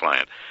speak to my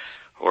client.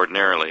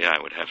 Ordinarily, I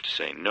would have to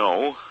say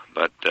no,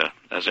 but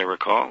as I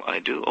recall, I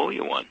do owe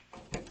you one.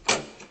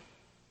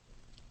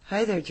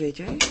 Hi there,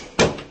 J.J.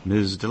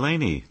 Ms.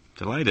 Delaney,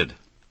 delighted.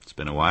 It's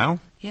been a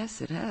while.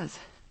 Yes, it has.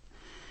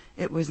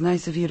 It was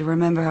nice of you to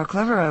remember how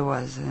clever I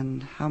was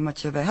and how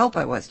much of a help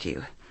I was to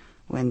you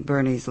when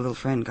Bernie's little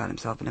friend got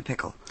himself in a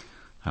pickle.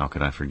 How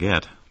could I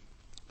forget?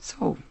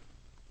 So,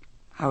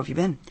 how have you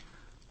been?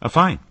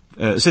 Fine.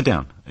 Sit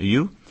down.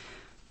 You?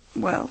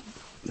 Well,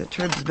 the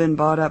Trib's been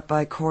bought up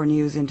by Core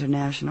News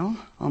International.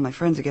 All my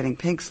friends are getting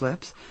pink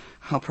slips.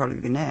 I'll probably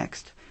be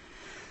next.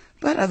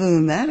 But other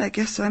than that, I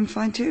guess I'm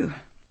fine too.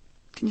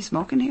 Can you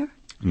smoke in here?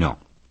 No.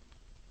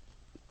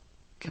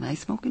 Can I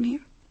smoke in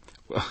here?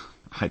 Well,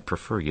 I'd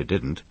prefer you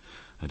didn't.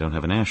 I don't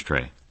have an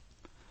ashtray.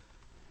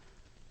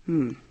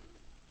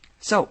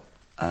 So,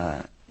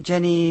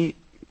 Jenny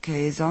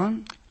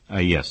Kazan?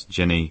 Yes,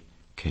 Jenny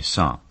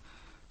Kazan.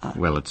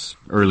 Well, it's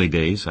early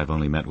days. I've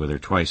only met with her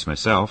twice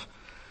myself.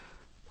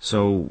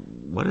 So,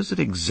 what is it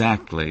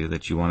exactly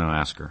that you want to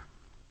ask her?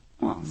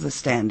 Well, the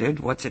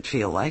standard, what's it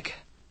feel like?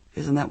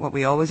 Isn't that what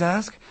we always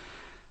ask?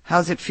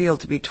 How's it feel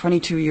to be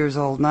 22 years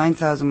old,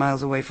 9,000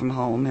 miles away from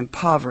home,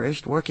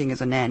 impoverished, working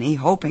as a nanny,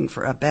 hoping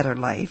for a better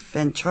life,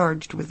 and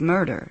charged with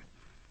murder?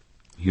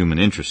 Human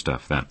interest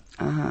stuff, then.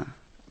 Uh-huh.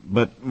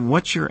 But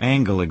what's your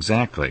angle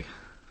exactly?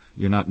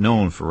 You're not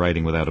known for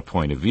writing without a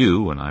point of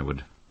view, and I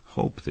would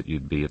hope that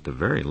you'd be, at the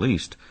very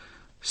least,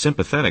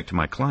 sympathetic to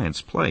my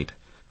client's plight.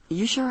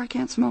 You sure I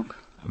can't smoke?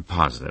 I'm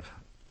positive.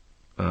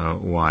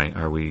 Why?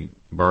 Are we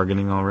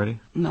bargaining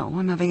already? No,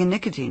 I'm having a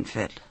nicotine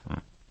fit.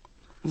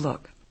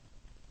 Look,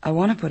 I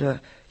want to put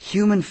a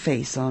human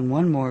face on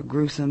one more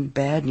gruesome,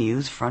 bad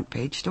news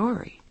front-page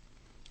story.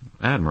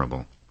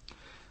 Admirable.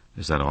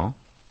 Is that all?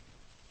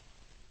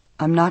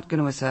 I'm not going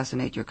to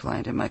assassinate your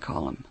client in my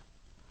column.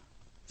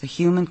 The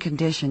human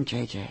condition,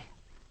 J.J.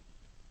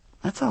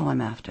 That's all I'm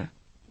after.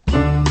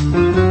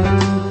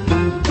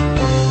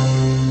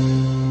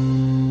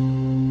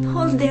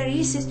 All there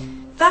is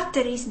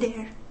factories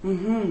there.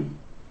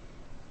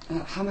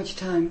 How much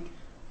time?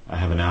 I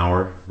have an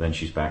hour, then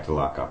she's back to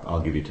lockup.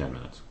 I'll give you 10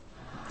 minutes.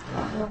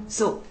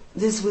 So,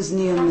 this was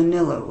near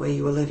Manila, where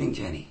you were living,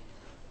 Jenny?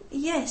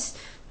 Yes,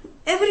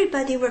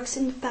 everybody works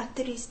in the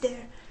factories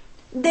there.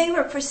 They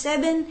work for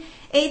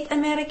 $7-8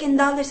 American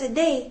dollars a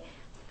day.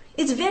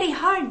 It's very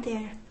hard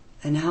there.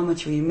 And how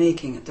much were you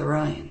making at the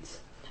Ryans?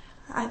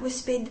 I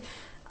was paid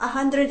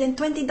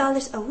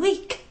 $120 a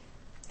week,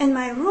 and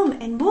my room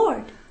and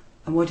board.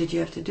 And what did you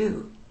have to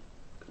do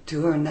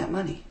to earn that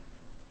money?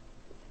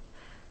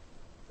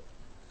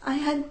 I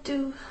had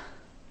to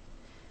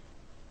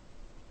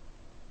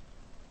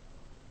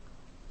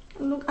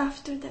look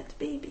after that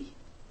baby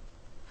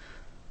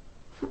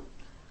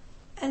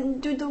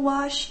and do the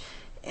wash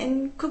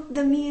and cook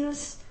the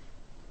meals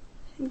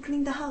and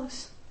clean the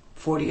house.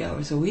 40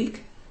 hours a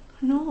week?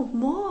 No,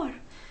 more.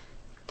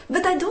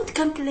 But I don't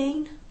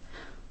complain.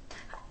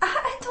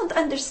 I don't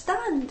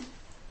understand.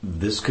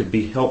 This could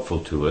be helpful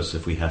to us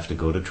if we have to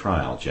go to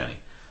trial, Jenny.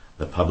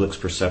 The public's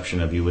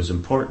perception of you is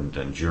important,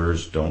 and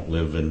jurors don't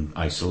live in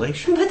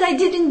isolation. But I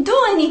didn't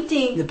do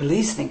anything. The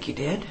police think you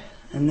did,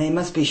 and they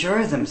must be sure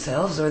of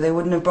themselves, or they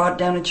wouldn't have brought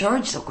down a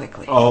charge so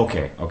quickly. Oh,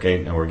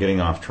 okay. Now we're getting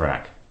off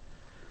track.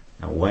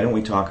 Now, why don't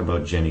we talk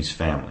about Jenny's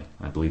family?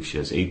 I believe she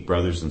has 8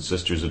 brothers and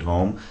sisters at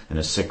home and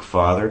a sick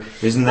father.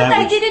 Isn't that... But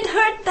I didn't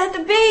hurt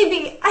that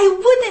baby.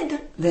 I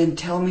wouldn't. Then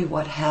tell me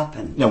what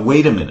happened. Now,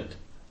 wait a minute.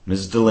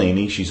 Mrs.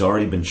 Delaney, she's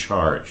already been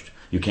charged.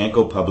 You can't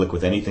go public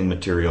with anything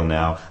material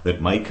now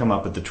that might come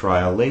up at the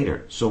trial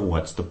later. So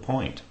what's the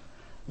point?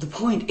 The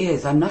point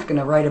is, I'm not going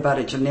to write about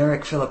a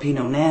generic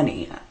Filipino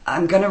nanny.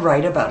 I'm going to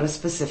write about a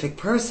specific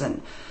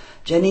person.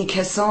 Jenny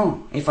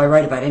Kazan, if I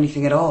write about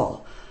anything at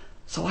all.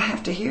 So I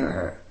have to hear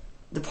her.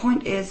 The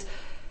point is,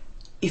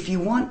 If you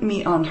want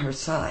me on her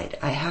side,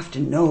 I have to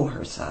know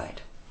her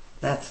side.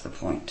 That's the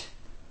point.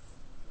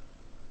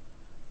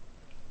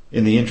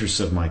 In the interests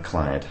of my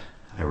client,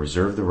 I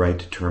reserve the right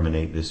to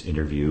terminate this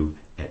interview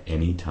at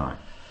any time.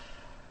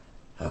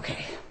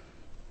 Okay.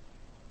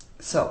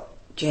 So,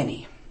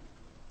 Jenny,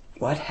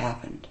 what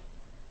happened?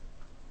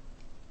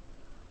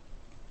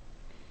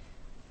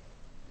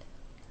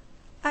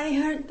 I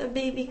heard the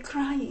baby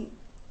crying.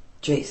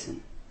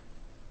 Jason.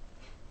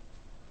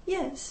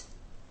 Yes.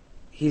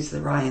 He's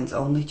the Ryan's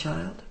only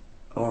child?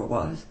 Or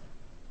was?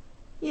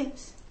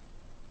 Yes.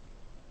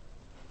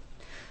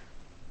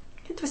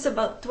 It was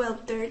about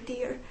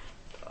 12:30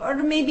 or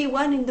maybe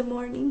 1 in the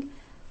morning.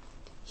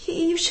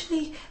 He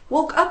usually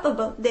woke up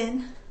about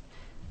then.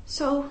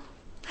 So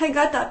I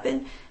got up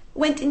and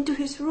went into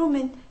his room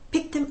and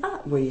picked him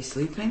up. Were you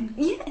sleeping?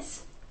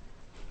 Yes.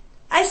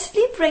 I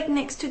sleep right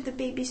next to the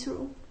baby's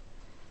room.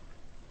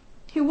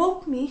 He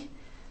woke me,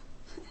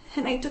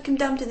 and I took him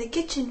down to the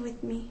kitchen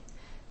with me,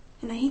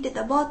 and I heated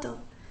a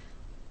bottle.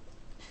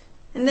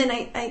 And then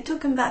I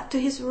took him back to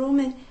his room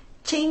and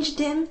changed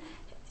him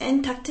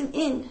and tucked him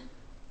in.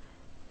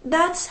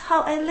 That's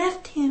how I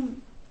left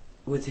him.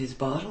 With his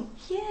bottle?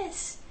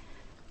 Yes.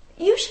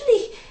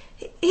 Usually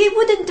he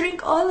wouldn't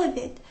drink all of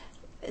it,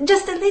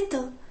 just a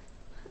little.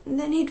 And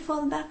then he'd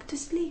fall back to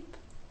sleep.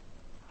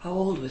 How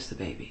old was the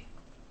baby?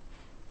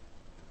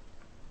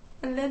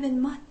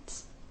 11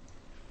 months.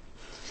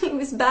 He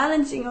was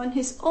balancing on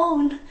his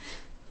own.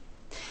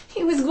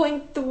 He was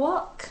going to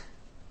walk.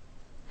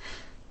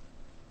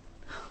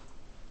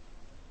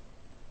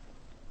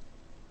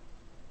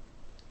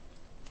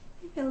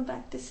 I fell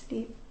back to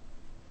sleep.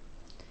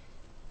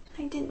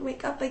 I didn't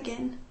wake up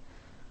again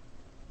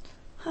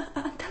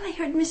until I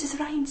heard Mrs.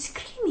 Ryan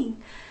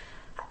screaming.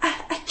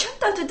 I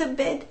jumped out of the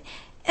bed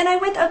and I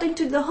went out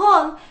into the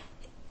hall.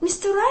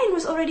 Mr. Ryan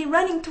was already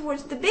running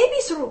towards the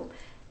baby's room.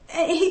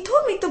 He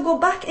told me to go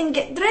back and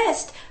get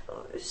dressed.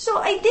 So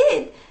I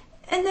did.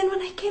 And then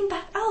when I came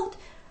back out,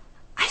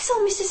 I saw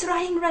Mrs.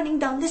 Ryan running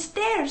down the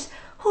stairs,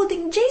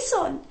 holding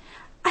Jason.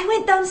 I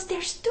went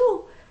downstairs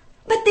too,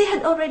 but they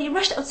had already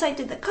rushed outside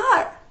to the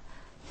car.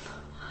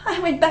 I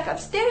went back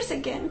upstairs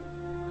again.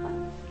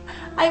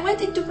 I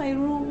went into my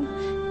room.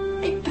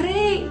 I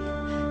prayed.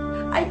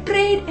 I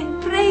prayed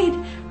and prayed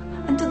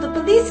until the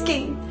police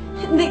came.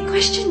 And they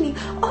questioned me.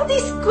 All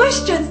these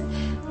questions.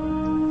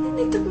 Then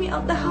they took me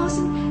out the house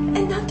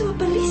and down to a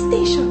police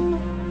station.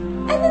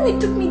 And then they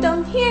took me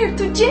down here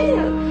to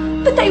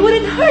jail. But I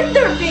wouldn't hurt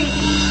their baby.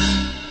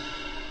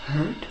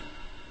 Hurt?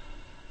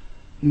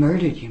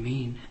 Murdered, you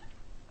mean?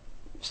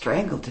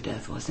 Strangled to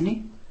death, wasn't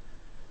he?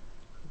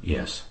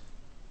 Yes.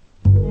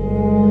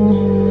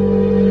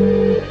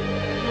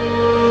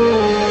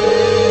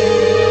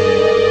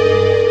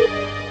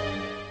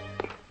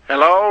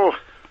 Hello?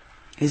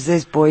 Is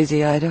this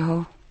Boise,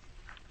 Idaho?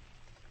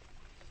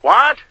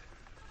 What?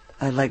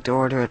 I'd like to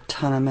order a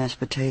ton of mashed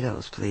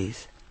potatoes,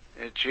 please.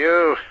 It's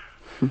you.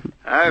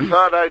 I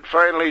thought I'd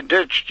finally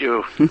ditched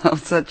you. No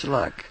such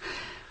luck.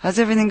 How's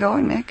everything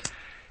going, Nick?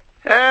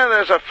 Yeah,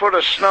 there's a foot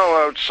of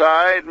snow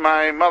outside.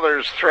 My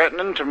mother's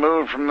threatening to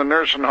move from the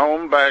nursing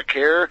home back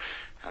here,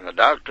 and the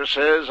doctor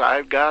says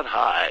I've got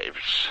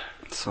hives.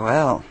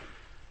 Swell.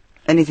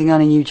 Anything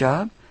on a new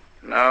job?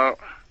 No.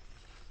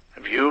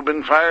 Have you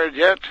been fired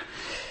yet?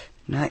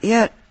 Not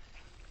yet.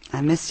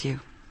 I miss you.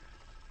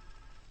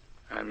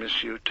 I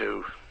miss you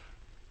too.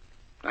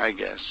 I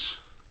guess.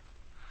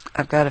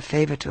 I've got a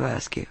favor to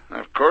ask you.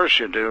 Of course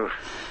you do.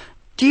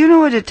 Do you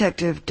know a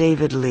Detective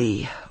David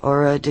Lee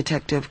or a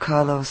Detective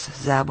Carlos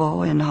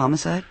Szabo in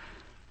homicide?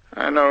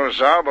 I know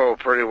Szabo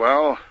pretty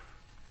well.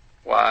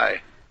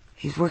 Why?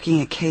 He's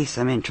working a case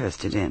I'm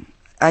interested in.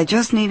 I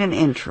just need an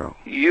intro.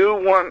 You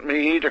want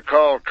me to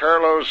call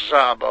Carlos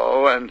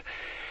Szabo and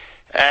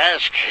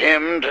ask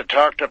him to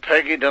talk to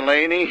Peggy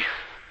Delaney?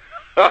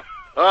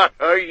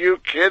 Are you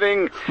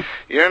kidding?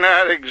 You're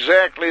not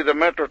exactly the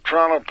Metro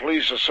Toronto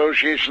Police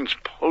Association's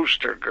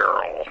poster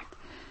girl.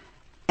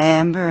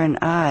 Amber and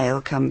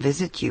I'll come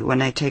visit you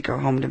when I take her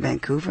home to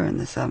Vancouver in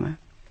the summer.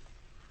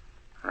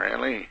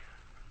 Really?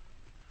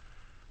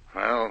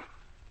 Well,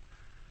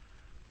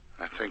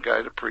 I think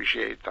I'd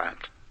appreciate that.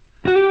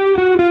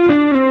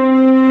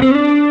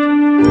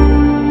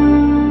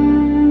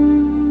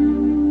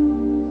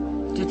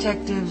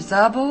 Detective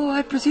Szabo,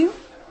 I presume?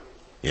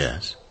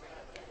 Yes.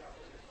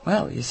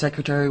 Well, your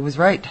secretary was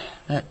right.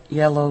 That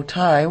yellow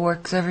tie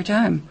works every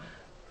time.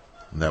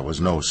 That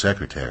was no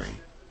secretary.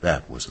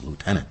 That was a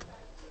lieutenant.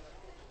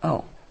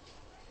 Oh.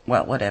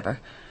 Well, whatever.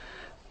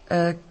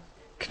 Can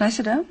I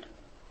sit down?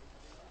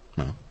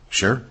 Well,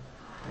 sure.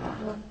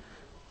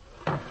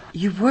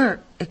 You were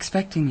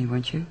expecting me,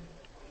 weren't you?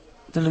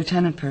 The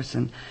lieutenant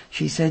person,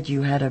 she said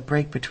you had a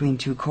break between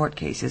 2 court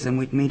cases and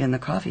we'd meet in the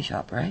coffee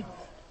shop, right?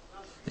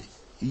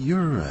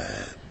 You're,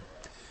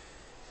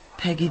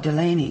 Peggy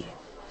Delaney,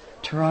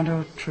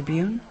 Toronto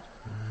Tribune?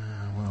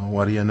 Well,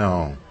 what do you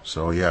know?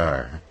 So you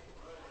are.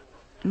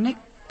 Nick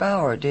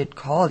Bauer did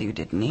call you,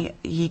 didn't he?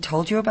 He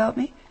told you about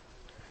me?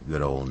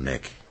 Good old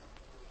Nick.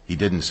 He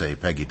didn't say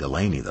Peggy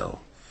Delaney, though.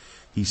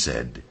 He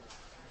said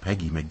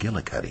Peggy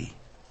McGillicuddy.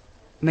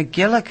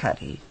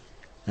 McGillicuddy?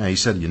 Yeah, he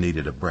said you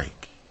needed a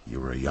break. You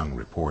were a young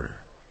reporter.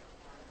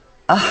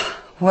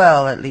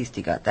 Well, at least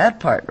he got that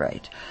part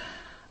right.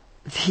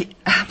 The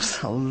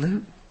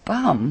absolute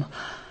bum.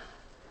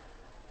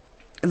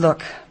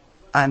 Look,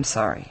 I'm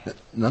sorry.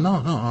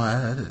 No,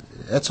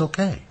 that's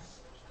okay.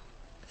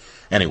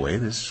 Anyway,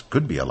 this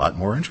could be a lot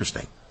more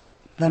interesting.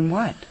 Then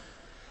what?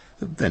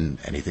 Than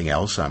anything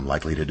else I'm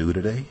likely to do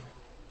today.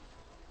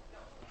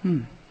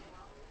 Do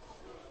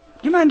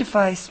you mind if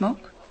I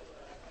smoke?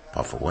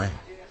 Puff away.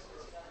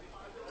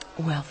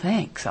 Well,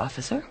 thanks,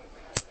 officer.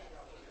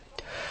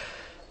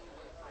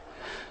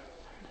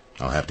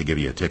 I'll have to give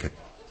you a ticket.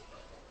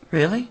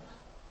 Really?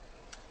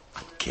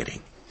 I'm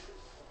kidding.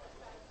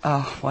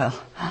 Oh,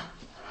 well.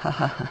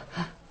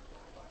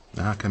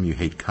 How come you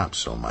hate cops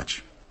so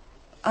much?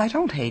 I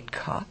don't hate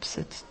cops.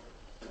 It's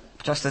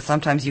just that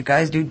sometimes you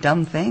guys do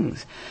dumb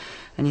things,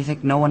 and you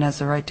think no one has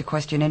the right to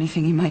question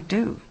anything you might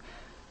do.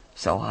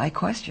 So I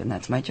question.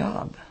 That's my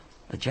job.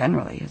 But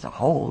generally, as a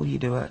whole, you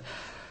do a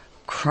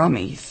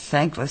crummy,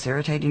 thankless,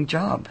 irritating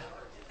job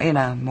in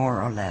a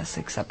more or less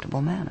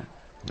acceptable manner.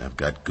 I've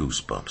got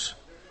goosebumps.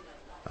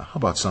 How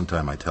about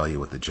sometime I tell you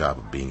what the job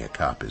of being a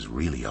cop is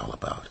really all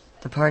about?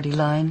 The party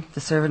line,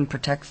 the serve and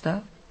protect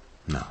stuff?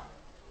 No,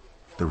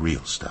 the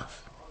real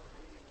stuff.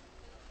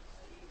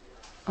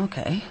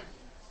 Okay.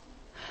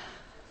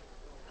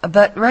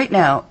 But right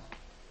now,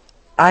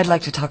 I'd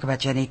like to talk about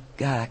Jenny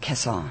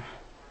Casson.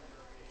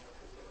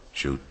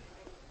 Shoot.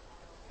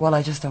 Well,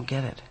 I just don't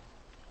get it.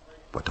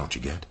 What don't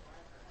you get?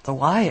 The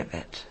why of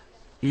it.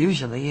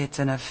 Usually it's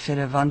in a fit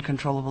of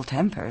uncontrollable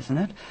temper, isn't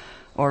it?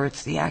 Or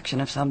it's the action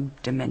of some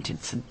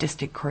demented,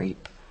 sadistic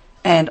creep.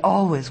 And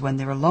always when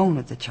they're alone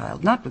with the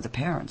child, not with the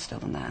parents still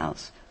in the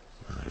house.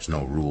 There's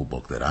no rule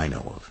book that I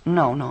know of.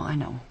 No, I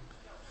know.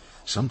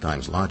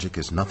 Sometimes logic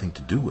has nothing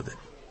to do with it.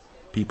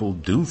 People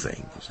do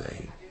things.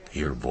 They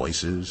hear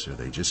voices, or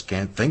they just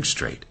can't think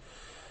straight.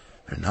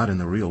 They're not in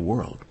the real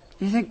world.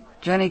 You think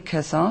Jenny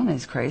Casson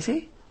is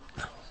crazy?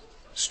 No.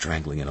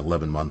 Strangling an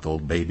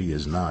 11-month-old baby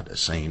is not a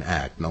sane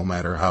act, no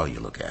matter how you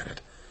look at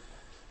it.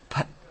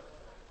 But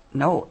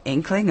no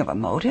inkling of a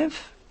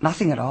motive?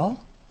 Nothing at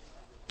all?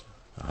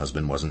 The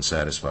husband wasn't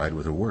satisfied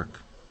with her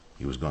work.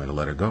 He was going to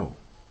let her go.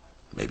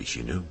 Maybe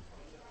she knew.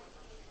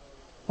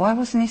 Why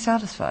wasn't he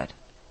satisfied?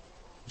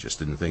 Just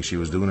didn't think she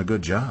was doing a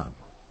good job.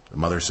 The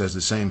mother says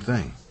the same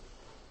thing.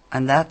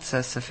 And that's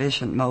a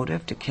sufficient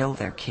motive to kill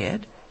their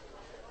kid?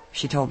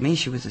 She told me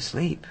she was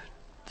asleep.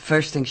 The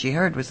first thing she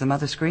heard was the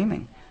mother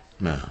screaming.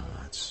 No,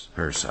 that's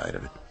her side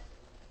of it.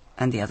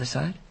 And the other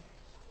side?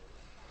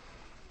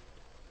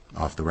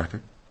 Off the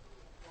record?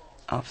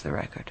 Off the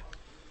record.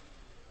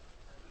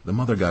 The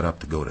mother got up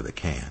to go to the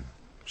can.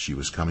 She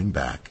was coming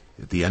back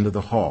at the end of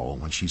the hall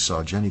when she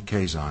saw Jenny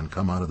Kazan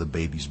come out of the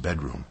baby's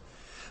bedroom,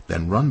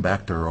 then run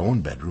back to her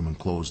own bedroom and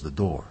close the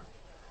door.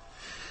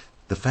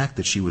 The fact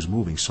that she was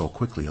moving so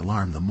quickly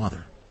alarmed the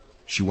mother.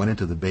 She went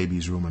into the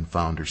baby's room and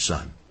found her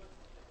son.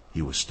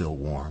 He was still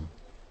warm,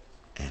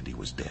 and he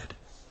was dead.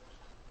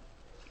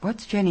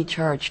 What's Jenny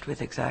charged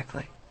with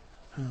exactly?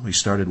 We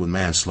started with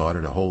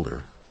manslaughter to hold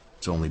her.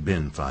 It's only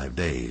been 5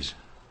 days.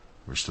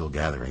 We're still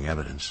gathering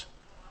evidence.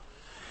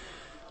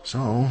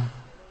 So...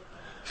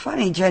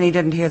 Funny Jenny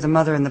didn't hear the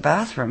mother in the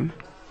bathroom.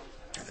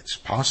 It's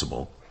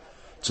possible.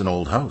 It's an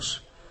old house.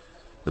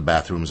 The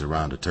bathroom's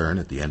around a turn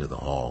at the end of the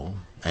hall,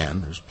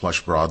 and there's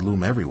plush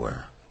broadloom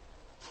everywhere.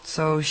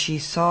 So she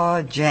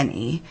saw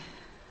Jenny...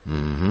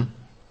 Mm-hmm.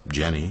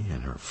 Jenny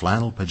in her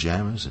flannel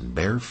pajamas and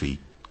bare feet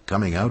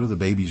coming out of the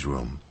baby's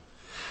room.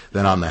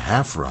 Then on the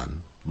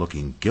half-run,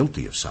 looking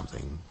guilty of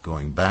something,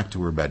 going back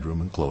to her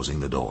bedroom and closing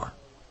the door.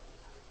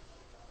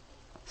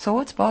 So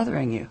what's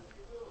bothering you?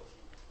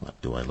 What,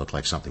 do I look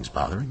like something's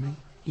bothering me?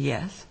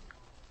 Yes.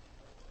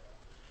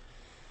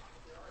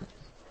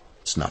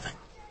 It's nothing.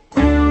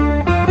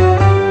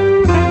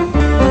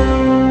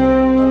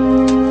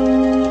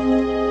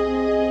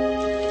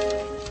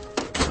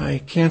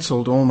 I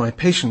canceled all my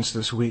patients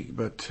this week,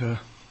 but,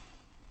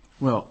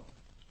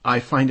 I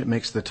find it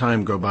makes the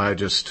time go by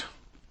just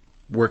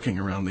working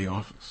around the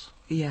office.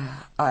 Yeah,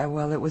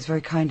 it was very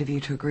kind of you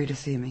to agree to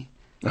see me.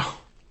 Oh,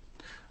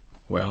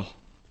 well...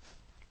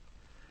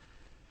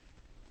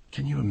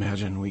 Can you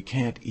imagine? We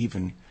can't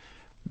even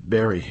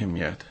bury him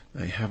yet.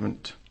 They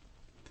haven't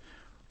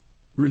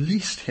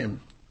released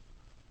him.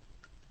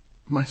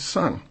 My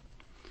son.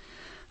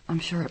 I'm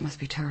sure it must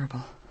be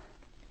terrible.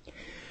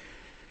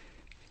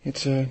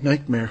 It's a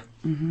nightmare.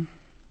 Mm-hmm.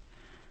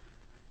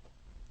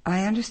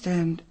 I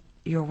understand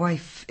your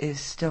wife is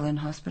still in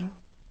hospital?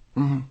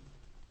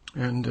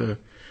 Mm-hmm. And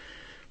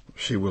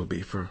she will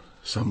be for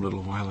some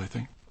little while, I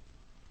think.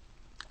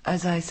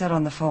 As I said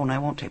on the phone, I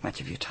won't take much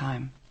of your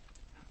time.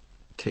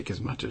 Take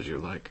as much as you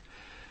like.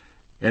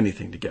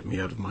 Anything to get me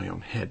out of my own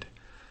head.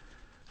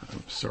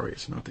 I'm sorry,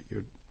 it's not that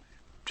you're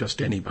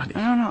just anybody.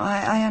 No,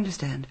 I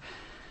understand.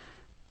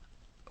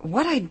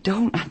 What I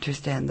don't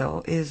understand,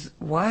 though, is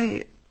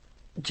why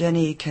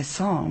Jenny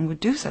Casson would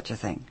do such a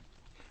thing.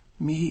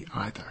 Me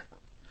either.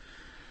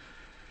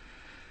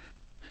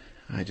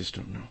 I just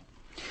don't know.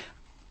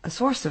 A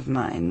source of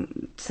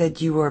mine said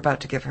you were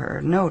about to give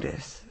her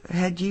notice.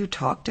 Had you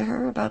talked to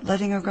her about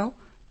letting her go?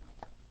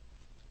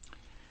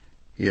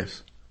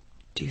 Yes.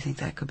 Do you think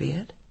that could be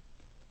it?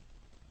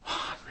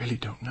 I really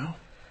don't know.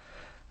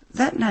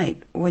 That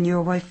night, when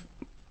your wife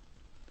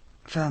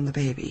found the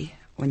baby,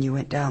 when you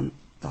went down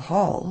the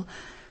hall,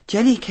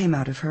 Jenny came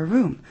out of her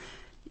room.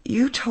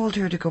 You told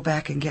her to go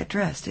back and get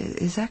dressed.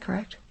 Is that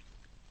correct?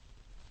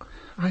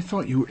 I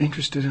thought you were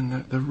interested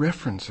in the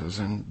references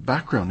and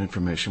background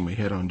information we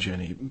had on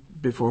Jenny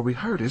before we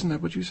hired. Isn't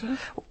that what you said?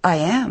 I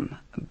am,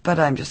 but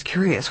I'm just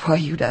curious why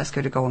you'd ask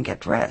her to go and get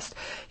dressed.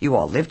 You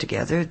all live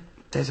together.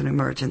 There's an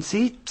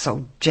emergency,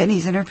 so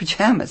Jenny's in her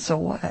pajamas, so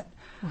what?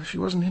 Well, she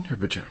wasn't in her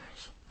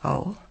pajamas.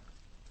 Oh?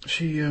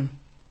 She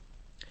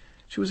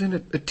was in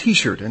a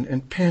T-shirt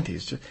and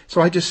panties.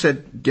 So I just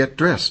said, get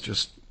dressed,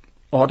 just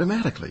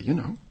automatically, you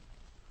know.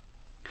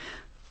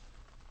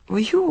 Were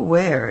you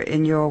aware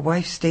in your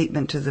wife's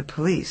statement to the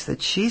police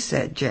that she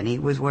said Jenny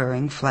was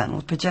wearing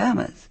flannel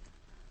pajamas?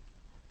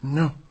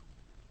 No.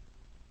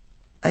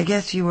 I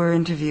guess you were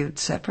interviewed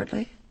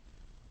separately?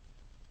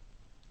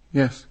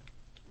 Yes.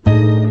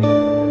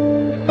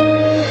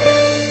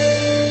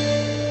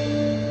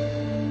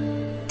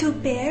 Two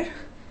pair?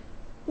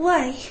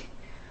 Why?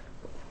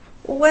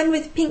 One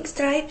with pink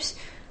stripes,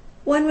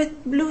 one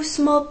with blue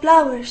small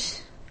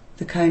flowers.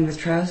 The kind with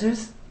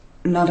trousers?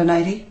 Not a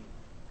nightie?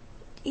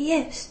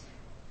 Yes.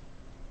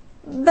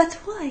 But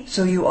why?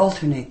 So you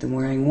alternate them,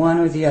 wearing one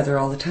or the other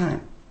all the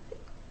time?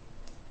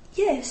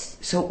 Yes.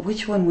 So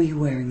which one were you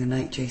wearing the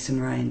night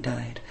Jason Ryan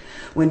died?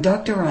 When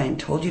Dr. Ryan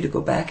told you to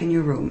go back in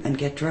your room and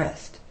get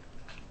dressed?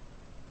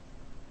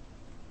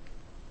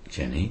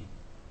 Jenny,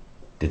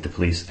 did the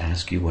police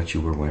ask you what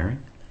you were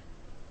wearing?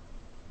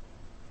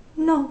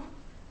 No.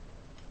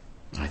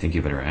 I think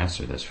you better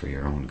answer this for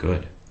your own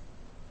good.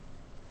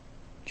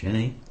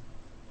 Jenny?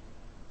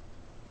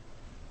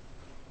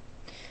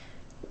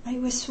 I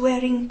was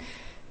wearing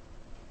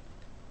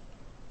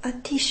a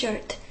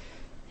T-shirt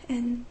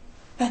and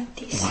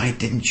panties. Why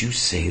didn't you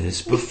say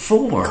this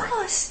before?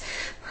 Because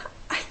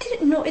I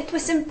didn't know it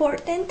was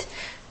important.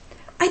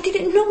 I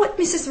didn't know what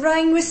Mrs.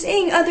 Ryan was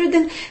saying other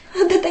than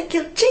that I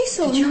killed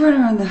Jason. Did you run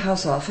around the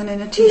house often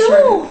in a T-shirt?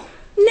 No,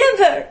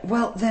 never.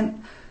 Well,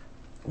 then,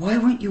 why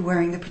weren't you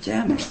wearing the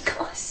pajamas?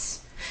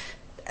 Because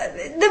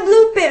the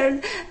blue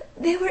pair,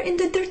 they were in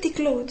the dirty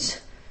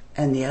clothes.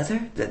 And the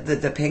other?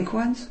 The pink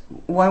ones?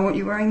 Why weren't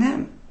you wearing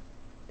them?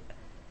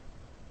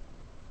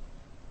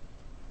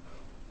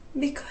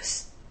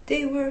 Because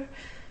they were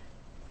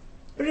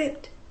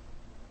ripped.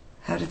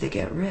 How did they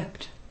get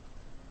ripped?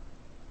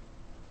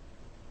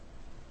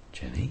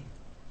 Jenny?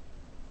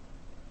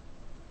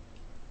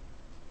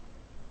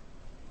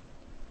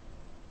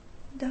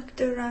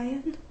 Dr.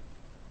 Ryan,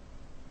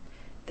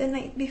 the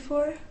night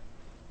before,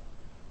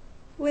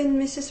 when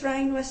Mrs.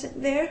 Ryan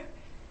wasn't there,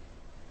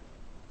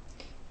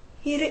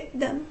 he ripped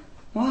them.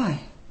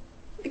 Why?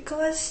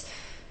 Because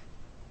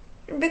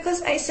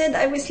I said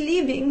I was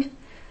leaving,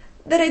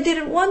 that I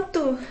didn't want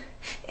to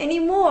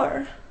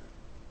anymore.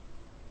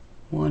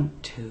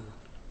 Want to?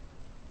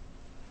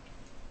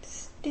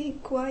 Stay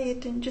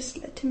quiet and just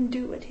let him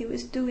do what he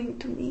was doing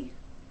to me.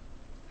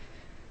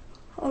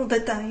 All the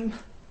time.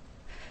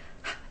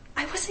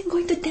 I wasn't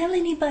going to tell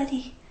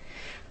anybody.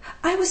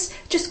 I was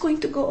just going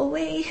to go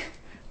away.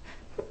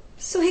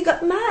 So he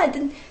got mad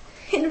and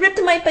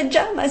ripped my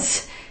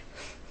pajamas.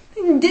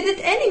 And did it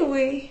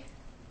anyway.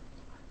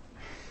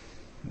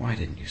 Why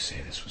didn't you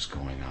say this was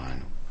going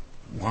on?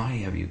 Why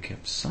have you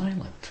kept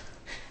silent?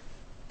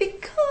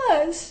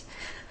 Because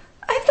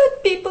I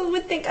thought people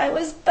would think I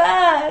was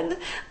bad,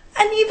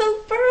 an evil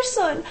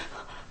person, and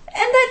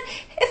that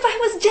if I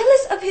was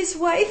jealous of his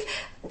wife,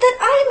 that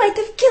I might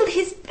have killed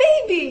his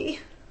baby.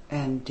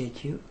 And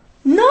did you?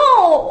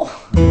 No!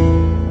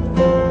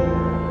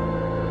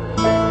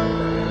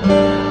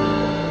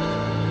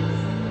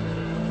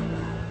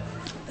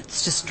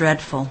 It's just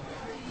dreadful.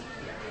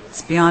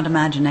 It's beyond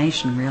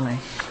imagination, really.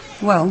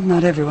 Well,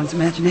 not everyone's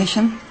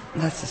imagination.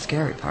 That's the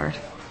scary part.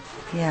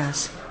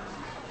 Yes.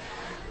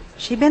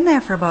 She'd been there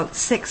for about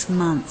 6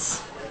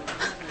 months.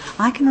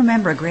 I can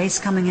remember Grace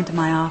coming into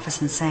my office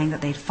and saying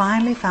that they'd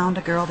finally found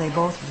a girl they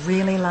both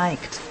really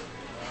liked.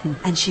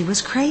 And she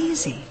was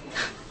crazy.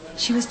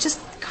 She was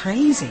just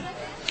crazy.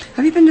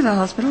 Have you been to the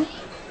hospital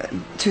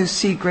to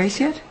see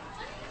Grace yet?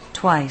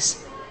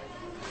 Twice.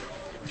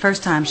 The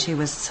first time she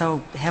was so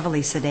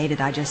heavily sedated,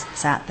 I just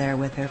sat there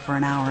with her for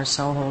an hour or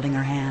so, holding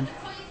her hand.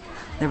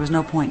 There was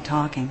no point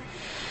talking.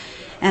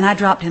 And I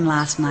dropped in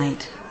last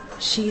night.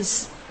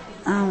 She's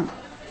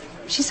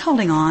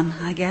holding on,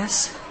 I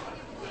guess.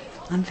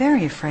 I'm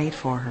very afraid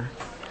for her.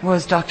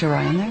 Was Dr.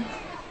 Ryan there?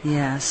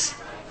 Yes.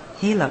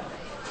 He looked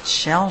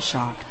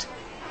shell-shocked.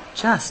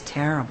 Just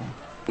terrible.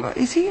 Well,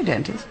 is he a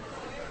dentist?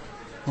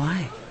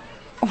 Why?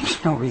 Oh,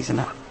 no reason.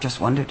 I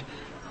just wondered.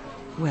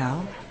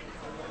 Well,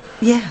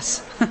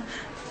 yes.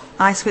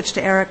 I switched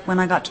to Eric when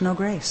I got to know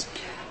Grace.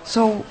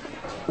 So,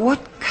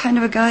 what kind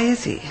of a guy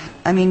is he?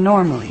 I mean,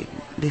 normally,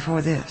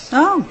 before this.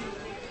 Oh,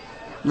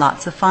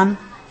 lots of fun.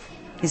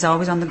 He's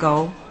always on the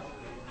go,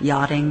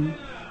 yachting,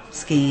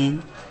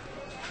 skiing.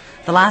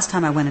 The last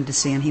time I went in to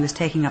see him, he was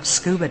taking up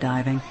scuba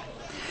diving.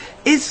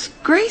 Is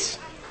Grace...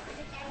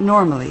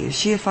 normally, is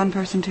she a fun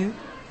person too?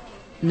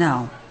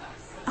 No,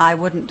 I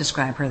wouldn't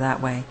describe her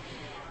that way.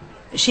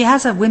 She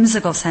has a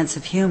whimsical sense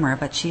of humor,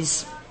 but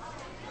she's,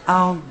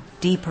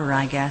 deeper,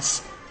 I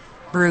guess.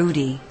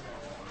 Broody.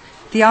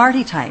 The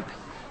arty type.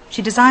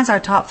 She designs our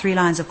top 3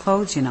 lines of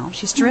clothes, you know.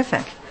 She's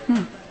terrific.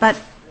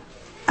 But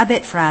a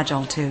bit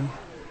fragile, too.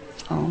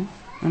 Oh,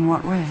 in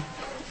what way?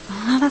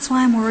 Well, that's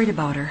why I'm worried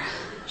about her.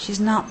 She's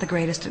not the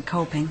greatest at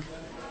coping.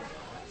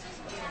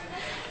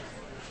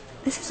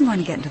 This isn't going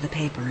to get into the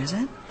paper, is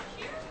it?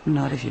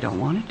 Not if you don't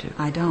want it to.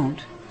 I don't.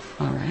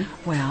 All right.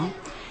 Well,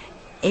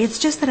 it's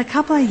just that a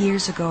couple of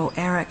years ago,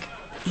 Eric,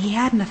 he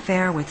had an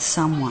affair with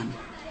someone.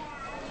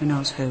 Who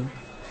knows who.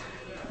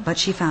 But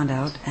she found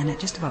out, and it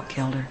just about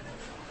killed her.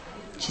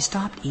 She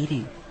stopped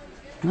eating.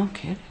 No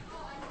kidding.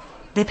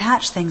 They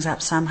patched things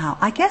up somehow.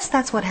 I guess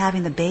that's what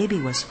having the baby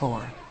was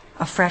for.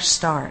 A fresh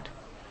start.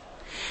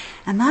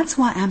 And that's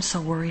why I'm so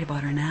worried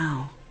about her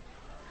now.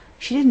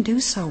 She didn't do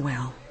so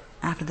well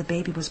after the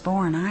baby was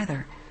born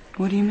either.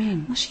 What do you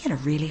mean? Well, she had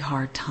a really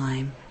hard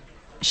time.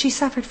 She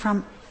suffered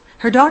from...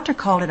 Her doctor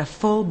called it a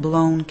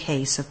full-blown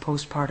case of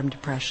postpartum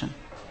depression.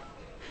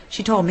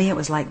 She told me it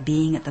was like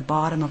being at the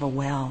bottom of a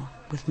well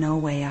with no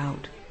way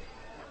out.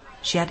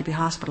 She had to be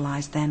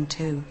hospitalized then,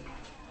 too.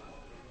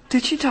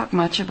 Did she talk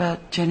much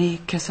about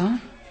Jenny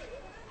Casson?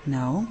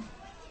 No.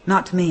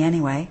 Not to me,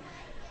 anyway.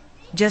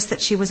 Just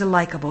that she was a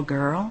likable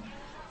girl,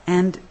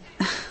 and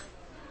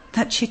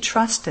that she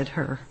trusted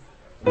her.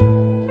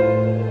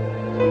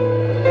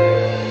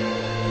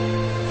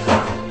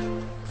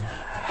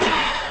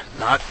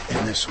 Not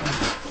in this one.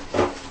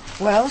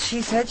 Well,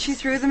 she said she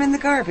threw them in the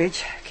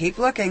garbage. Keep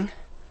looking.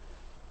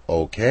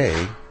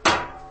 Okay.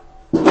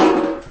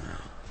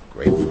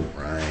 Grapefruit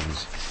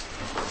rinds,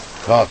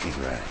 coffee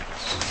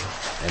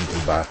grinds,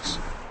 empty box.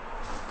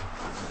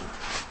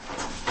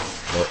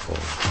 Uh-oh.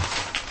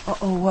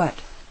 Uh-oh, what?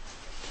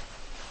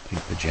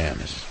 Pink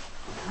pajamas,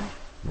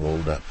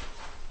 rolled up,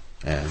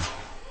 and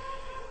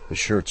the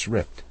shirt's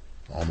ripped,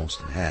 almost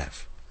in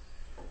half,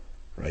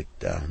 right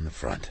down the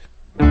front.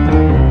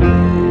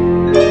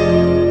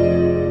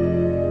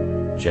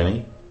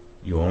 Jenny,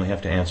 you only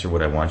have to answer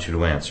what I want you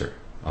to answer.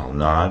 I'll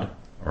nod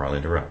or I'll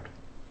interrupt.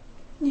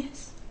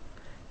 Yes.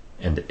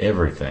 And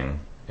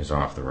everything is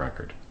off the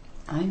record.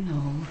 I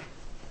know.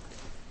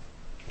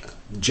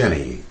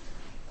 Jenny,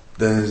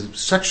 the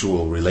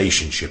sexual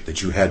relationship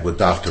that you had with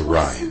Dr.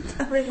 Ryan...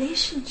 A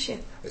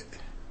relationship?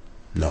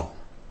 No.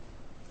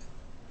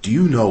 Do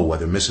you know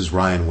whether Mrs.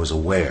 Ryan was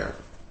aware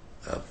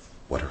of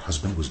what her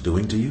husband was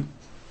doing to you?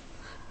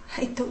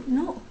 I don't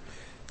know.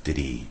 Did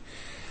he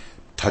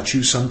touch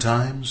you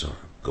sometimes or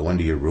go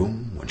into your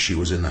room when she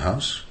was in the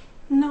house?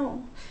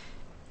 No.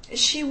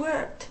 She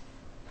worked.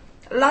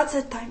 Lots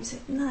of times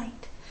at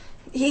night.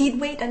 He'd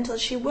wait until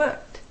she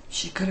worked.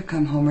 She could have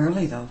come home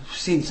early, though,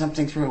 seen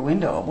something through a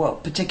window. Well,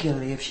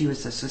 particularly if she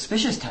was the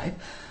suspicious type.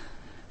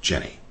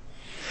 Jenny,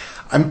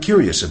 I'm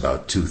curious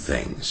about 2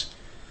 things.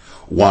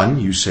 One,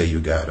 you say you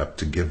got up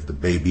to give the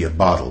baby a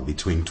bottle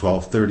between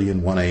 12:30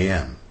 and 1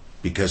 a.m.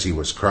 because he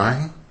was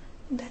crying?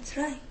 That's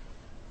right.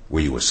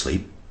 Were you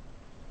asleep?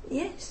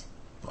 Yes.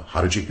 Well,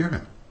 how did you hear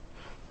him?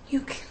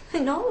 You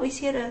can always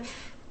hear a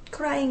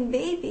crying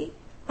baby.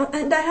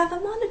 And I have a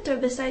monitor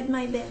beside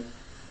my bed.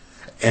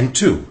 And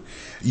 2,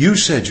 you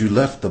said you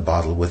left the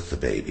bottle with the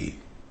baby.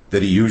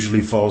 That he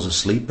usually falls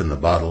asleep and the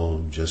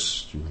bottle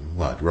just,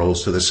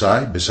 rolls to the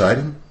side beside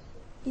him?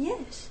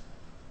 Yes.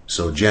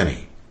 So,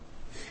 Jenny,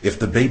 if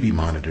the baby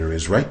monitor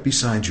is right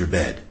beside your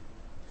bed,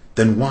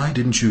 then why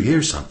didn't you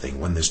hear something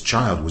when this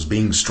child was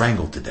being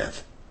strangled to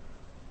death?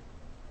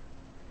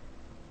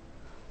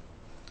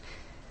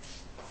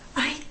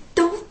 I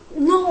don't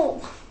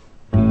know.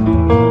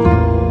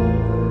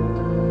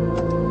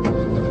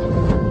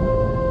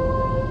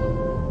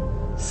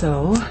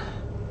 So,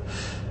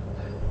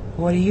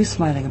 what are you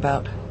smiling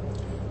about?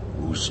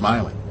 Who's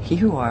smiling?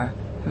 You are,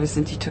 ever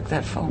since you took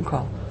that phone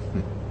call.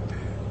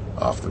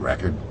 Off the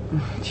record.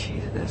 Oh,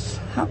 Jesus,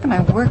 how can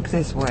I work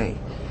this way?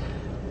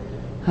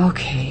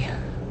 Okay.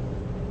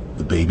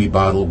 The baby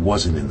bottle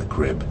wasn't in the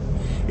crib.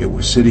 It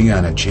was sitting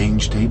on a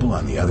change table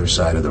on the other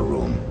side of the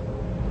room.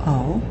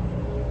 Oh?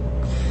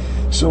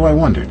 So I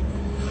wondered,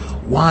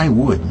 why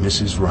would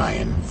Mrs.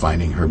 Ryan,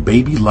 finding her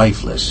baby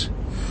lifeless,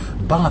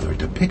 bother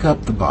to pick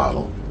up the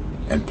bottle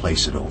and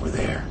place it over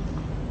there?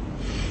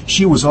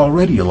 She was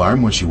already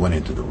alarmed when she went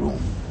into the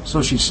room,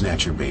 so she'd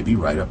snatch her baby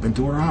right up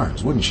into her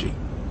arms, wouldn't she?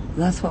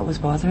 That's what was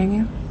bothering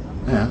you?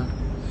 Yeah.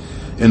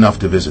 Enough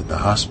to visit the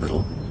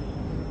hospital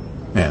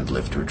and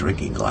lift her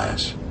drinking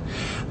glass.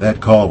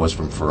 That call was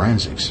from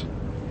forensics.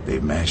 They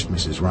matched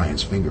Mrs.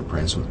 Ryan's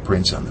fingerprints with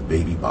prints on the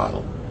baby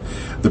bottle.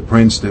 The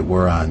prints that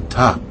were on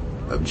top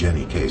of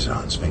Jenny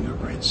Cason's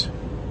fingerprints.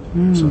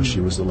 So she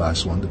was the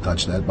last one to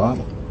touch that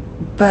bottle.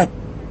 But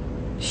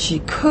she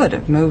could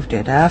have moved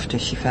it after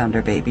she found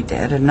her baby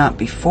dead and not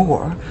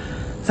before.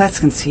 That's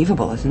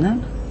conceivable, isn't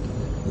it?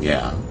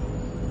 Yeah.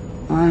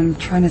 I'm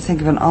trying to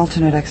think of an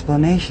alternate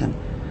explanation.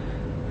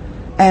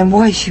 And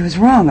why she was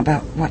wrong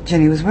about what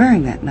Jenny was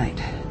wearing that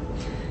night.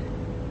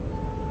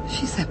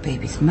 She's that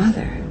baby's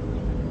mother.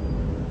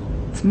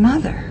 It's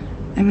mother.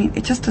 I mean,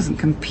 it just doesn't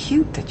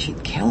compute that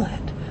she'd kill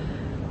it.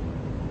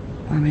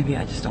 Or maybe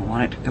I just don't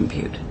want it to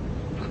compute.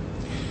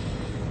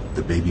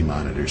 The baby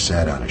monitor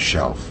sat on a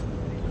shelf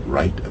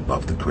right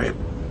above the crib.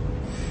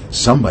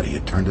 Somebody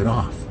had turned it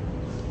off.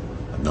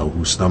 Know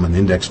whose thumb and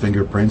index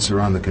fingerprints are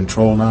on the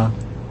control knob?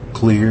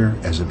 Clear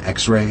as an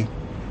X-ray?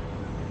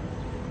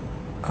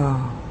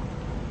 Oh.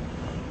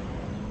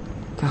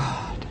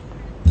 God.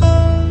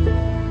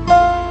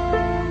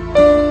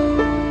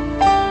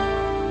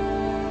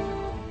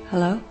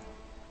 Hello?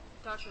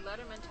 Dr.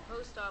 Letterman to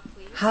post-op,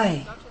 please.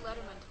 Hi. Dr.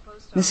 Letterman to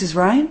post-op. Mrs.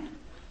 Ryan?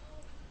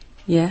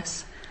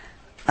 Yes?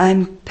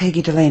 I'm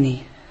Peggy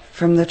Delaney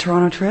from the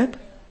Toronto Trib.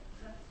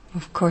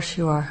 Of course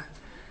you are.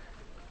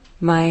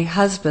 My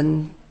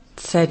husband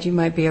said you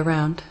might be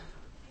around.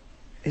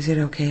 Is it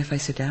okay if I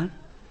sit down?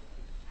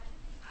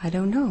 I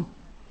don't know.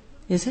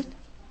 Is it?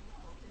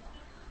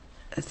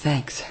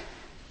 Thanks.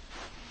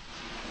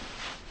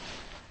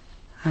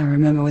 I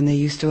remember when they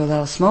used to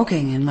allow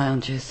smoking in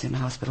lounges in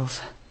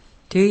hospitals.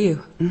 Do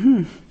you?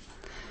 Mm-hmm.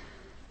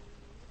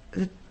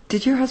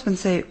 Did your husband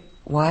say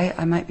why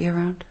I might be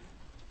around?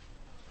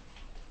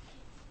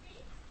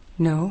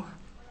 No.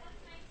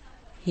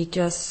 He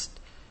just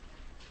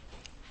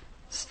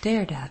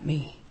stared at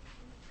me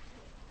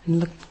and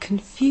looked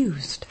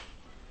confused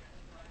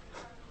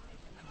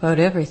about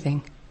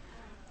everything.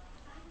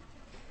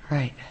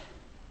 Right.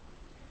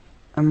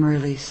 I'm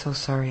really so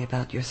sorry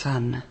about your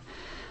son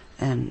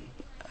and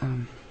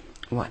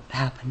what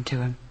happened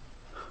to him.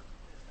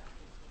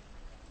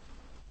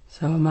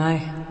 So am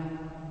I.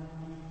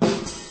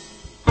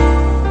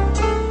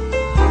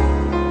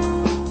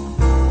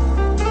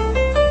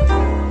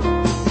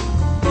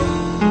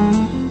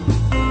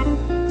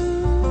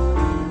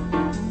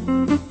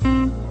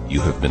 You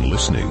have been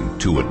listening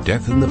to A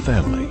Death in the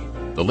Family,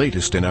 the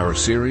latest in our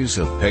series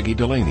of Peggy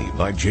Delaney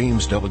by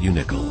James W.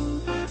 Nichol.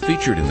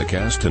 Featured in the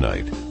cast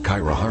tonight,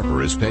 Kyra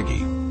Harper as Peggy,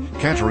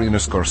 Katerina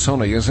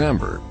Scorsone as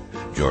Amber,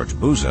 George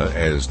Buza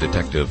as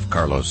Detective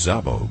Carlos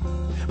Szabo,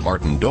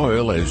 Martin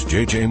Doyle as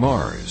J.J.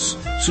 Mars,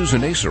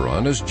 Susan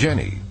Aceron as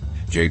Jenny,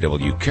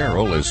 J.W.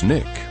 Carroll as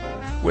Nick.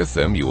 With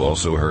them, you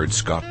also heard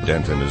Scott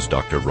Denton as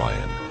Dr.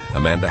 Ryan,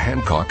 Amanda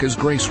Hancock as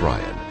Grace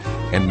Ryan,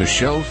 and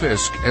Michelle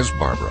Fisk as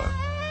Barbara.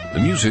 The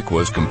music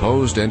was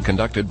composed and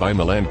conducted by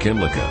Milan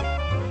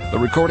Kinlica. The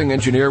recording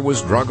engineer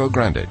was Drago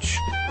Grandich.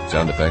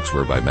 Sound effects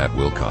were by Matt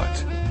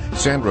Wilcott.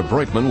 Sandra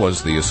Breitman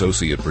was the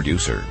associate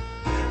producer.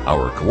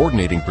 Our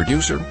coordinating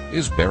producer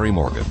is Barry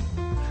Morgan.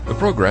 The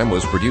program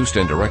was produced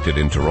and directed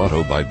in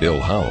Toronto by Bill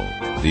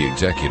Howell, the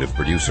executive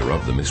producer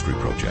of The Mystery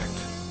Project.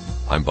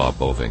 I'm Bob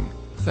Boving,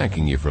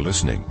 thanking you for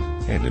listening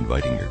and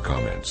inviting your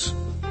comments.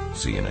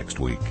 See you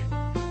next week.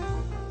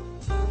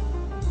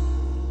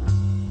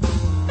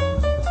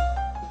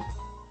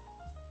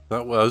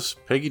 That was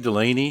Peggy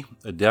Delaney,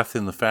 A Death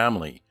in the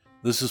Family.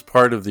 This is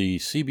part of the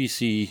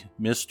CBC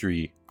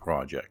Mystery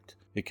Project.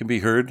 It can be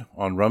heard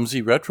on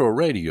Rumsey Retro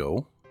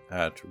Radio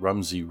at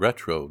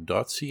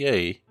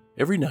rumseyretro.ca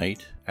every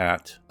night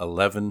at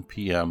 11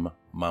 p.m.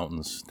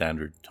 Mountain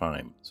Standard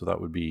Time. So that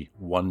would be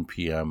 1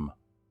 p.m.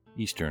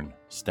 Eastern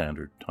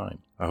Standard Time.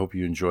 I hope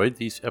you enjoyed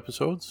these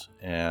episodes,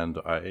 and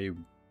I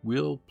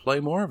will play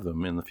more of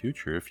them in the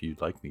future if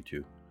you'd like me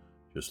to.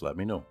 Just let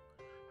me know.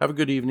 Have a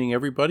good evening,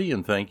 everybody,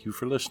 and thank you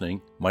for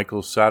listening.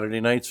 Michael's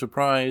Saturday Night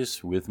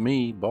Surprise with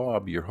me,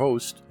 Bob, your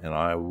host, and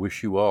I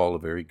wish you all a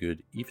very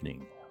good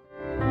evening.